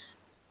 things.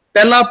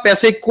 पहला,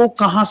 पैसे को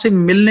कहां से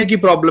मिलने की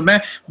प्रॉब्लम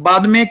है।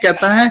 बाद में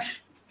कहता है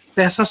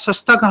पैसा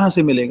सस्ता कहां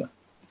से मिलेगा।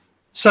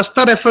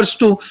 सस्ता refers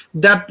to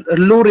that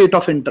low rate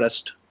of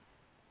interest.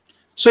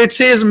 So it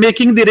says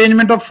making the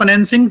arrangement of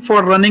financing for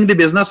running the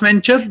business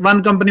venture.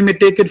 One company may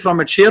take it from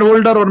its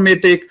shareholder or may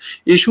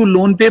issue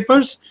loan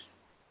papers.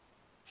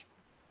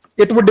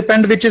 It would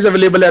depend which is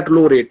available at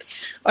low rate.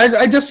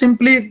 I just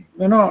simply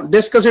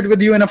discuss it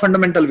with you in a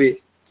fundamental way.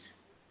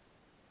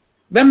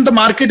 When the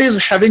market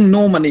is having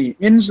no money,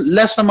 means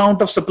less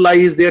amount of supply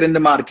is there in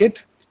the market,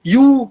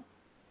 you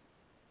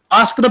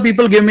ask the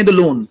people, give me the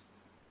loan.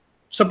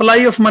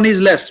 Supply of money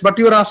is less, but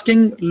you are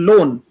asking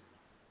loan.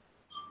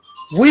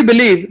 We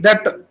believe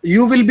that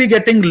you will be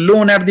getting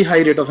loan at the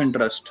high rate of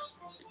interest.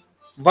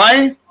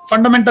 Why?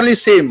 Fundamentally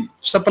same.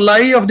 Supply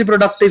of the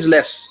product is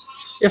less.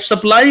 If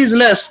supply is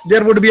less,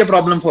 there would be a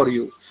problem for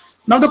you.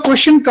 Now the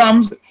question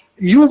comes,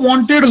 you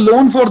wanted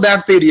loan for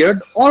that period.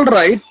 All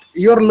right,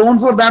 your loan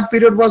for that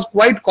period was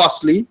quite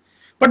costly,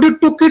 but you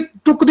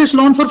took this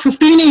loan for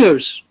 15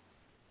 years.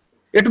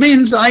 It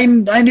means I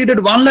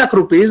needed 1 lakh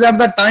rupees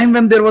at the time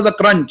when there was a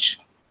crunch.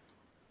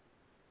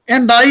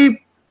 And I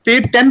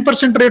paid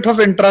 10% rate of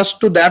interest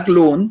to that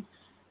loan,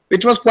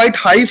 which was quite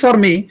high for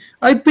me.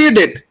 I paid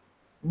it,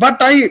 but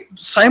I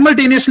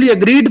simultaneously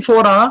agreed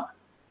for a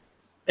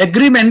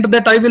agreement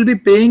that I will be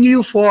paying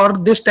you for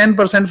this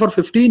 10% for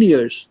 15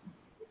 years.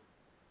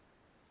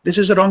 This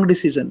is a wrong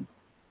decision.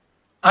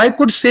 I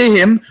could say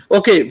him,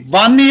 okay,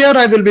 1 year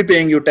I will be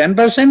paying you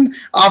 10%.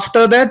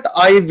 After that,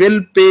 I will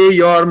pay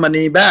your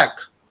money back.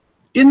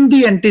 In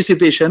the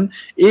anticipation,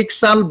 1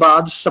 साल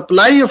बाद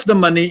supply of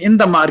the money in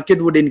the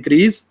market would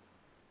increase.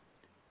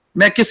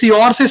 मैं किसी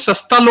और से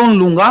सस्ता loan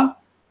लूंगा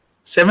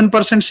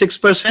 7%,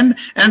 6%,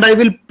 and I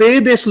will pay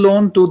this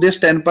loan to this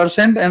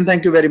 10%, and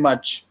thank you very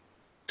much.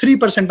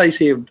 3% I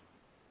saved.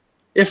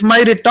 If my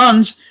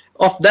returns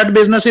of that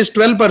business is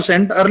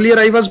 12%, earlier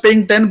I was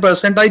paying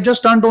 10%, I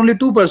just earned only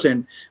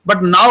 2%.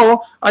 But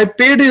now I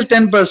paid his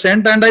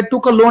 10% and I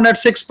took a loan at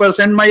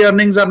 6%, my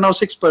earnings are now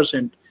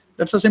 6%.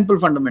 That's a simple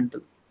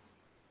fundamental.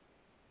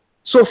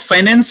 So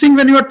financing,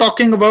 when you are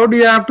talking about,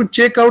 you have to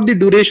check out the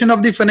duration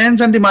of the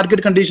finance and the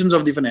market conditions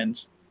of the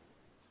finance.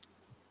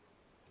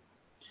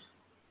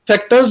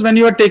 Factors when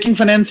you are taking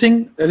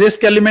financing,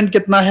 risk element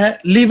kitna hai,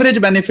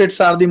 leverage benefits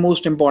are the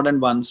most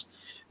important ones.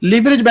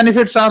 Leverage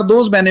benefits are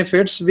those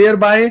benefits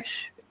whereby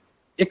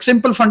एक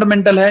simple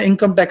fundamental है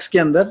income tax के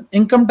अंदर.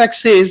 Income tax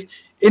says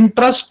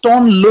interest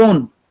on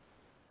loan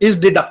is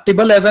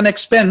deductible as an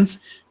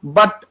expense,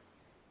 but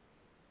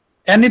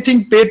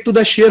anything paid to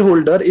the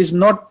shareholder is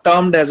not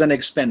termed as an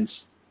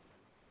expense.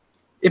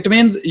 It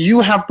means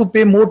you have to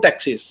pay more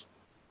taxes.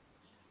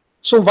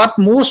 So what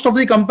most of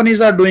the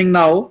companies are doing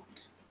now,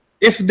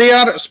 if they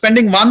are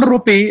spending 1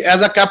 rupee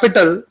as a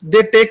capital,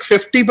 they take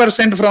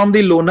 50% from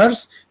the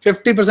loaners,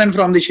 50%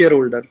 from the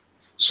shareholder,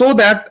 so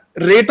that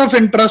rate of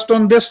interest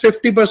on this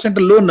 50%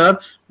 loaner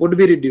would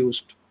be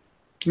reduced.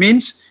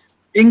 Means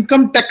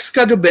income tax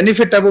का जो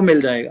benefit है वो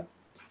मिल जाएगा.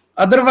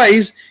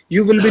 Otherwise,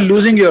 you will be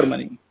losing your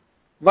money.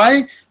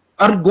 Why?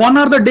 Gone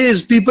are the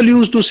days people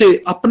used to say,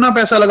 अपना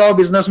पैसा लगाओ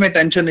business में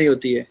tension नहीं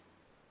होती है.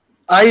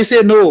 I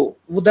say no,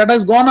 that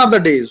has gone are the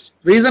days.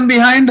 Reason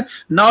behind,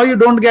 now you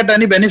don't get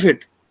any benefit.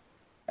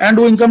 And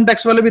वो income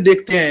tax वाले भी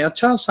देखते हैं,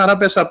 अच्छा सारा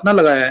पैसा अपना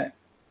लगाया है.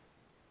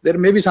 There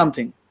may be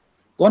something.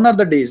 Gone are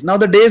the days. Now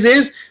the days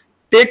is,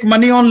 take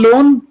money on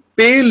loan,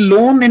 pay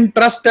loan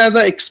interest as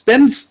a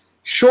expense,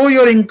 show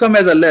your income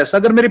as a less.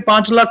 अगर मेरी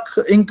 5 लाख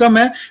income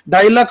है,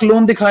 2.5 लाख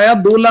loan दिखाया,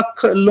 2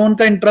 लाख loan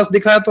का interest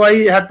दिखाया, तो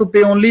I had to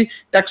pay only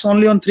tax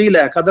only on 3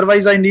 lakh.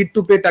 Otherwise I need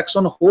to pay tax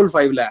on whole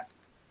 5 lakh.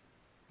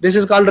 This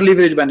is called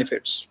leverage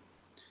benefits.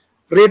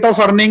 rate of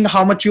earning,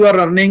 how much you are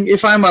earning.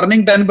 If I am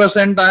earning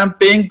 10%, I am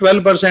paying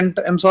 12%.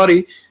 I'm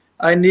sorry,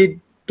 I need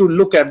to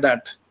look at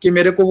that कि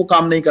मेरे को वो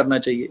काम नहीं करना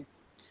चाहिए.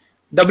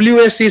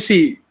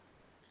 WACC,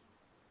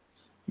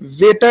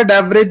 weighted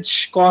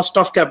average cost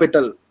of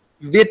capital.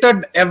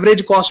 Weighted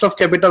average cost of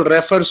capital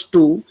refers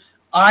to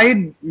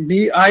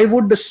I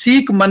would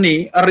seek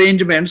money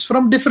arrangements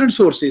from different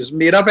sources.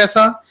 मेरा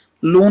पैसा,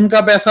 लोन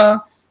का पैसा,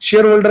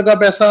 शेयर होल्डर का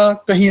पैसा,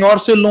 कहीं और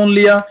से लोन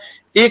लिया.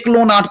 एक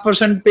लोन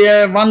 8% पे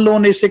है, one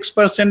loan is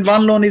 6%,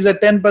 one loan is at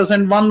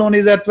 10%, one loan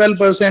is at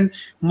 12%.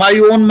 My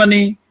own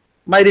money,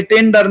 my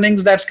retained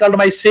earnings, that's called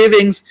my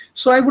savings.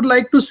 So I would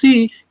like to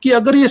see कि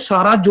अगर ये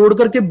सारा जोड़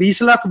करके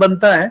 20 लाख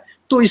बनता है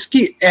तो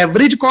इसकी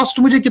एवरेज कॉस्ट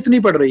मुझे कितनी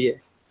पड़ रही है.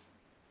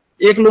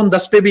 एक लोन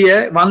 10 पे भी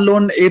है, वन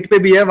लोन 8 पे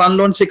भी है, वन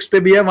लोन 6 पे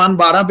भी है, वन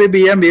 12 पे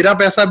भी है, मेरा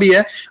पैसा भी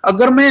है.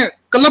 अगर मैं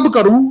क्लब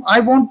करूं,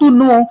 आई वांट टू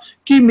नो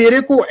कि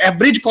मेरे को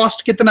एवरेज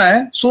कॉस्ट कितना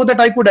है, so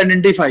that I could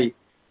identify.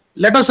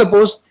 Let us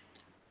suppose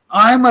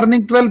I am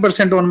earning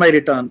 12% on my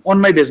return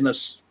on my business.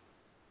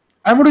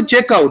 I want to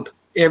check out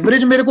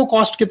average मेरे को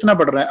कॉस्ट कितना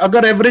पड़ रहा है.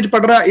 अगर एवरेज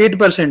पड़ रहा है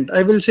 8%,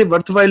 I will say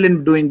worthwhile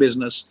in doing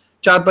business.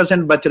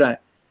 4% बच रहा है.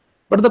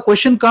 बट द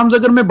क्वेश्चन कम्स,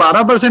 अगर मैं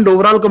 12%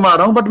 ओवरऑल कमा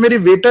रहा हूं बट मेरी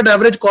weighted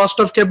average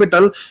cost of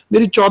capital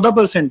मेरी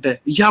 14% है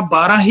या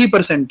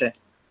 12% है.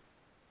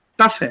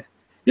 टफ है.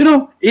 यू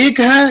नो,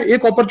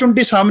 एक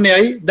अपॉर्चुनिटी सामने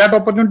आई, that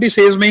opportunity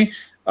says me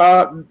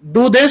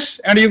do this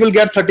and you will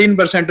get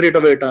 13% rate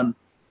of return.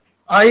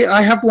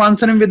 I have to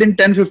answer him within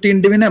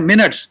 10-15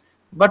 minutes.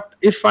 But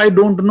if I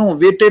don't know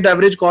weighted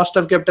average cost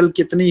of capital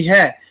कितनी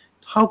है,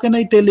 how can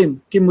I tell him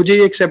कि मुझे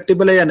ये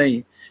acceptable है या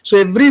नहीं. So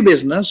every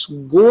business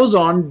goes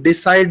on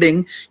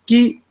deciding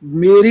कि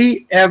मेरी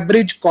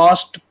average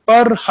cost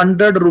per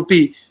 100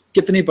 rupee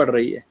कितनी पड़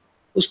रही है,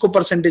 उसको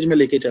percentage में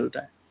लेके चलता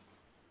है.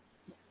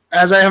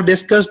 As I have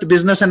discussed,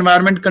 business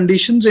environment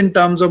conditions in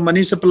terms of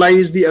money supply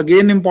is the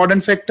again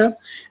important factor,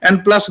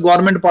 and plus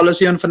government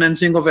policy on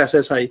financing of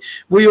SSI.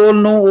 We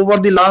all know over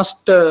the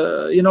last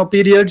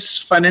periods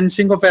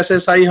financing of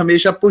SSI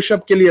हमेशा push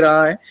up के लिए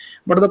रहा है.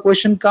 But the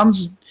question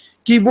comes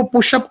कि वो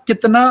push up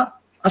कितना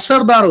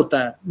असरदार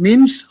होता है,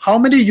 means how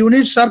many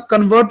units are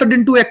converted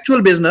into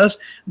actual business.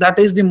 That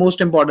is the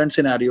most important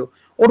scenario.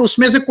 और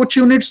उसमें से कुछ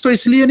यूनिट्स तो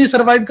इसलिए नहीं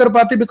सर्वाइव कर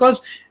पाते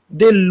because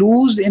they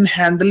lose in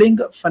handling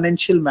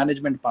financial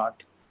management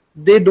part.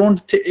 They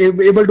don't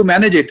able to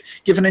manage it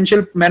कि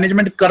financial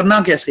management करना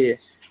कैसे है.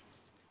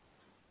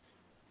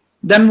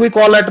 Then we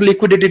call it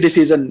liquidity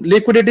decision.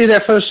 Liquidity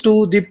refers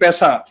to the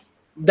paisa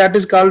that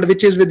is called,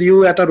 which is with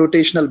you at a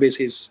rotational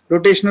basis.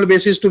 Rotational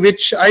basis to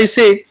which I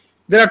say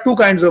there are two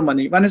kinds of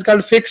money. One is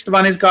called fixed,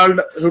 one is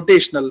called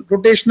rotational.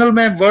 Rotational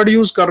मैं word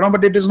use कर रहा हूँ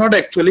but it is not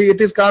actually,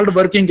 it is called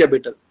working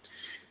capital.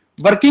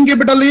 Working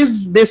capital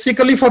is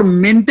basically for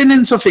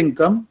maintenance of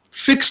income.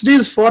 Fixed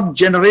is for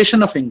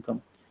generation of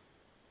income.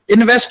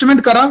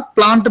 Investment करा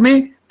plant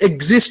में,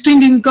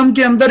 existing income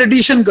के अंदर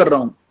addition कर रहा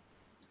हूं.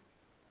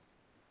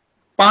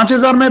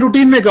 5,000 मैं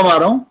रूटीन में कमा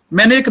रहा हूं,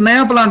 मैंने एक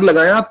नया प्लांट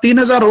लगाया,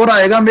 3,000 और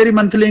आएगा, मेरी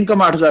मंथली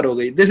इनकम 8,000 हो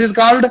गई. This is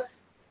called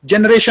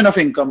generation of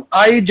income.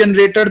 I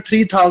generated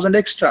 3,000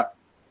 extra.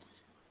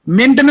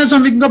 Maintenance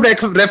of income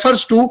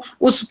refers to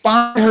उस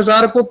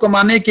 5,000 को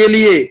कमाने के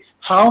लिए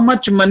how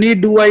much money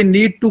do I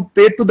need to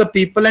pay to the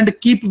people and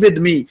keep with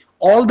me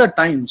all the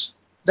times.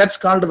 That's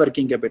called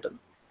working capital.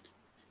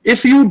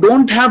 If you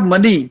don't have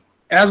money,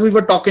 as we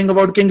were talking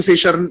about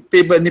Kingfisher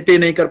pay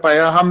नहीं कर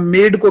पाया, हम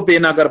maid को pay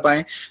ना कर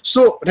पाए,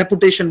 so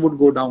reputation would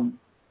go down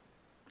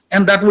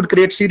and that would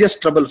create serious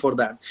trouble for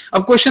that.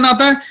 अब question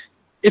आता है,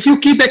 if you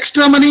keep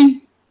extra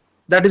money,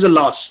 that is a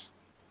loss.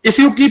 If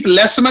you keep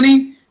less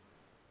money,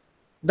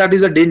 that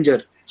is a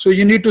danger. So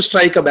you need to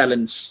strike a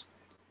balance.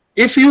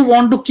 If you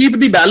want to keep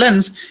the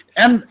balance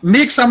and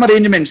make some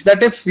arrangements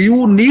that if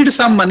you need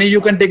some money,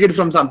 you can take it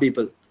from some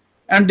people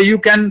and you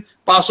can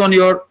pass on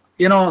your,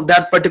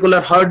 that particular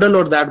hurdle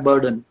or that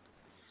burden.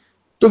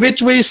 To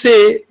which we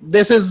say,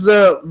 this is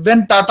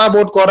when Tata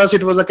bought Chorus,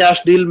 it was a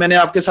cash deal. मैंने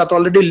आपके साथ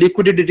already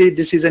liquidity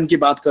decision की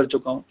बात कर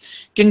चुका हूँ.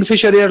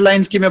 Kingfisher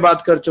Airlines की मैं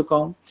बात कर चुका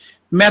हूँ.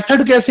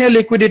 Method कैसे है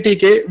liquidity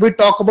के? We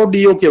talk about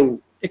EOQ,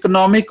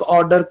 economic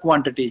order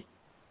quantity.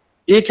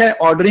 एक है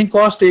ordering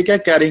cost, एक है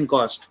carrying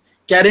cost.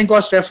 Carrying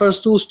cost refers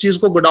to उस चीज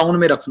को गोडाउन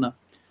में रखना.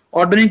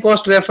 Ordering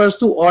cost refers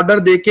to order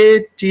देके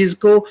चीज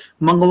को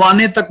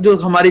मंगवाने तक जो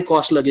हमारी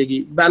कॉस्ट लगेगी.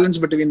 Balance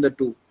between the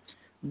two.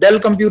 Del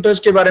computers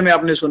के बारे में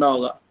आपने सुना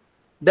होगा.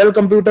 Del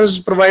computers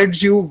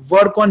provides you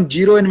work on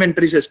zero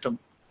inventory system.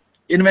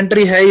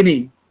 Inventory है ही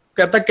नहीं,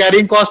 कहता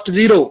carrying cost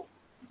zero.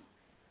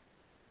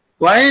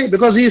 Why?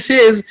 Because he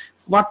says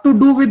what to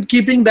do with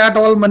keeping that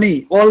all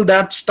money, all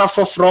that stuff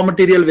of raw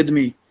material with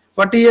me.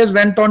 What he has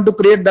went on to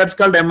create, that's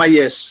called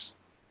MIS,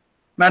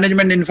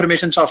 management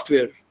information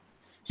software.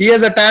 He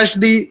has attached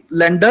the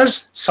lenders,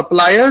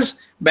 suppliers,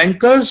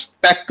 bankers,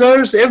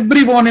 packers,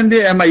 everyone in the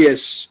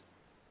MIS.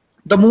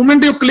 The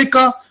moment you click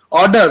a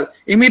order,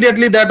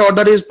 immediately that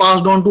order is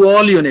passed on to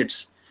all units.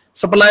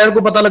 Supplier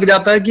को पता लग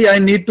जाता है कि I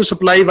need to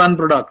supply one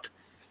product.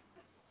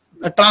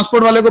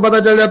 Transport वाले को पता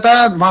चल जाता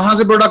है वहां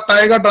से प्रोडक्ट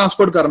आएगा,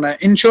 ट्रांसपोर्ट करना है।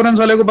 इंश्योरेंस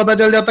वाले को पता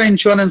चल जाता है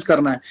इंश्योरेंस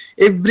करना है।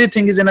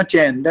 Everything is in a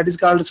chain, that is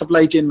called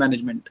supply chain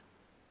management.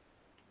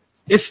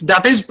 If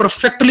that is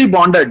perfectly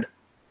bonded,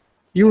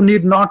 you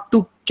need not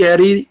to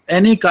carry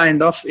any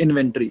kind of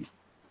inventory,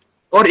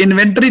 और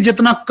इन्वेंट्री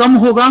जितना कम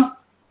होगा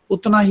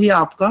उतना ही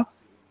आपका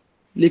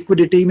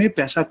लिक्विडिटी में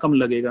पैसा कम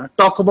लगेगा।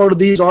 Talk about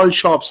these all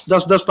shops,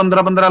 10-10,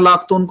 15-15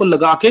 lakh तो उनको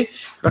लगा के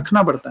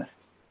रखना पड़ता है,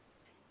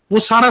 वो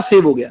सारा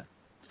सेव हो गया।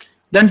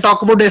 Then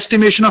talk about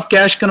estimation of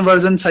cash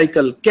conversion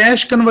cycle.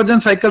 Cash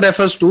conversion cycle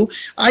refers to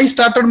I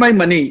started my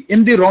money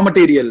in the raw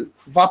material.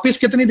 वापिस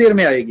कितनी देर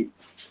में आएगी?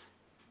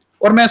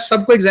 और मैं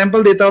सबको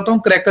एग्जांपल देता होता हूं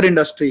क्रैकर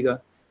इंडस्ट्री का।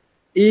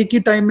 एक ही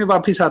टाइम में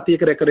वापिस आती है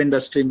क्रैकर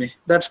इंडस्ट्री में,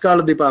 दैट्स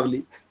कॉल्ड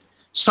दीपावली।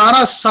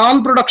 सारा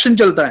साल प्रोडक्शन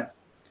चलता है,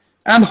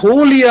 and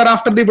whole year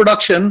after the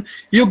production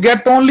you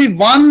get only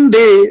 1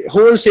 day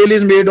wholesale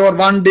is made, or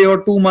 1 day or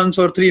 2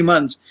 months or 3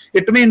 months.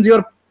 It means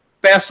your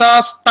पैसा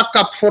stuck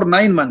up for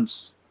 9 months.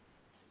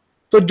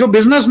 तो जो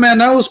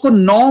businessman है उसको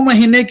 9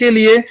 महीने के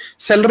लिए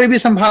सैलरी भी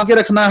संभाल के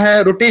रखना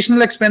है,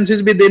 रोटेशनल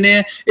एक्सपेंसेस भी देने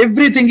हैं,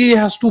 एवरीथिंग ही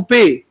हैज टू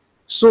पे।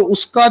 सो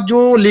उसका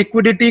जो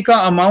लिक्विडिटी का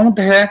अमाउंट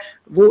है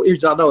वो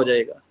ज्यादा हो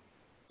जाएगा।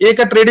 एक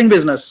है ट्रेडिंग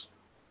बिजनेस,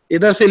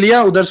 इधर से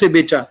लिया उधर से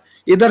बेचा,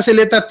 इधर से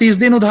लेता 30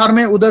 दिन उधार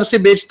में, उधर से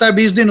बेचता है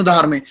 20 दिन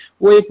उधार में,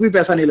 वो एक भी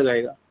पैसा नहीं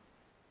लगाएगा।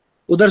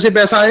 उधर से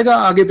पैसा आएगा,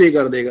 आगे पे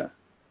कर देगा,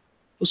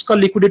 उसका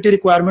लिक्विडिटी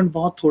रिक्वायरमेंट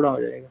बहुत थोड़ा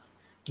हो जाएगा।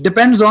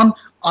 डिपेंड्स ऑन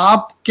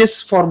आप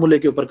किस फॉर्मूले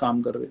के ऊपर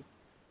काम कर रहे हो।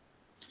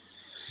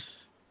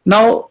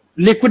 Now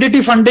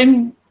liquidity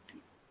funding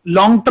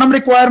long term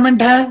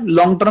requirement है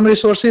लॉन्ग टर्म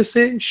रिसोर्सेज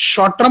से,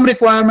 शॉर्ट टर्म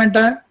रिक्वायरमेंट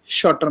है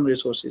शॉर्ट टर्म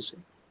रिसोर्सेज से।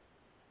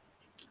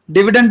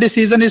 Dividend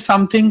decision is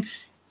something,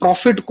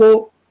 profit को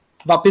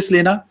वापस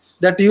लेना,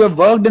 that you have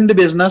worked in the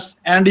business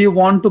and you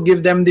want to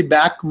give them the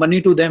back money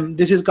to them,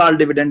 this is called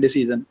dividend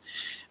decision.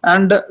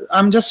 And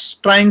I'm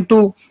just trying to,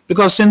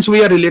 because since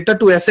we are related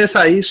to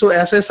SSI, so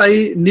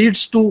SSI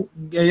needs to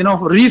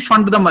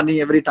refund the money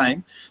every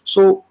time.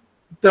 So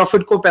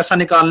profit को पैसा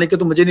निकालने के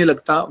तो मुझे नहीं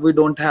लगता we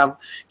don't have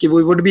कि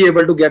we would be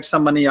able to get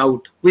some money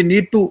out. We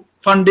need to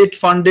fund it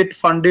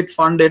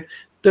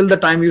till the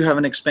time you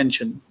have an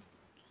expansion.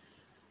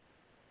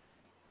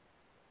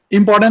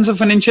 Importance of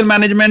financial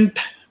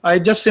management, I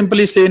just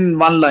simply say in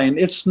one line,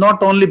 it's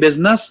not only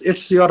business,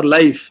 it's your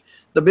life.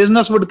 The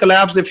business would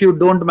collapse if you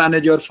don't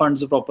manage your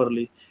funds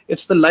properly.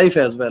 It's the life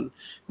as well.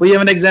 We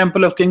have an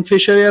example of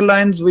Kingfisher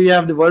Airlines, we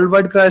have the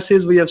worldwide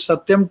crisis, we have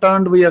Satyam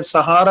Tund, we have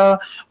Sahara,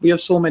 we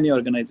have so many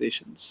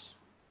organizations.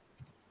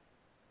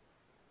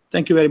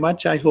 Thank you very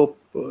much. I hope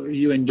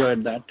you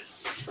enjoyed that.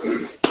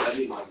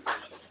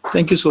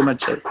 Thank you so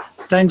much, sir.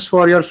 Thanks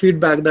for your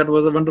feedback. That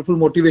was a wonderful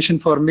motivation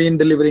for me in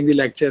delivering the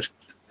lecture.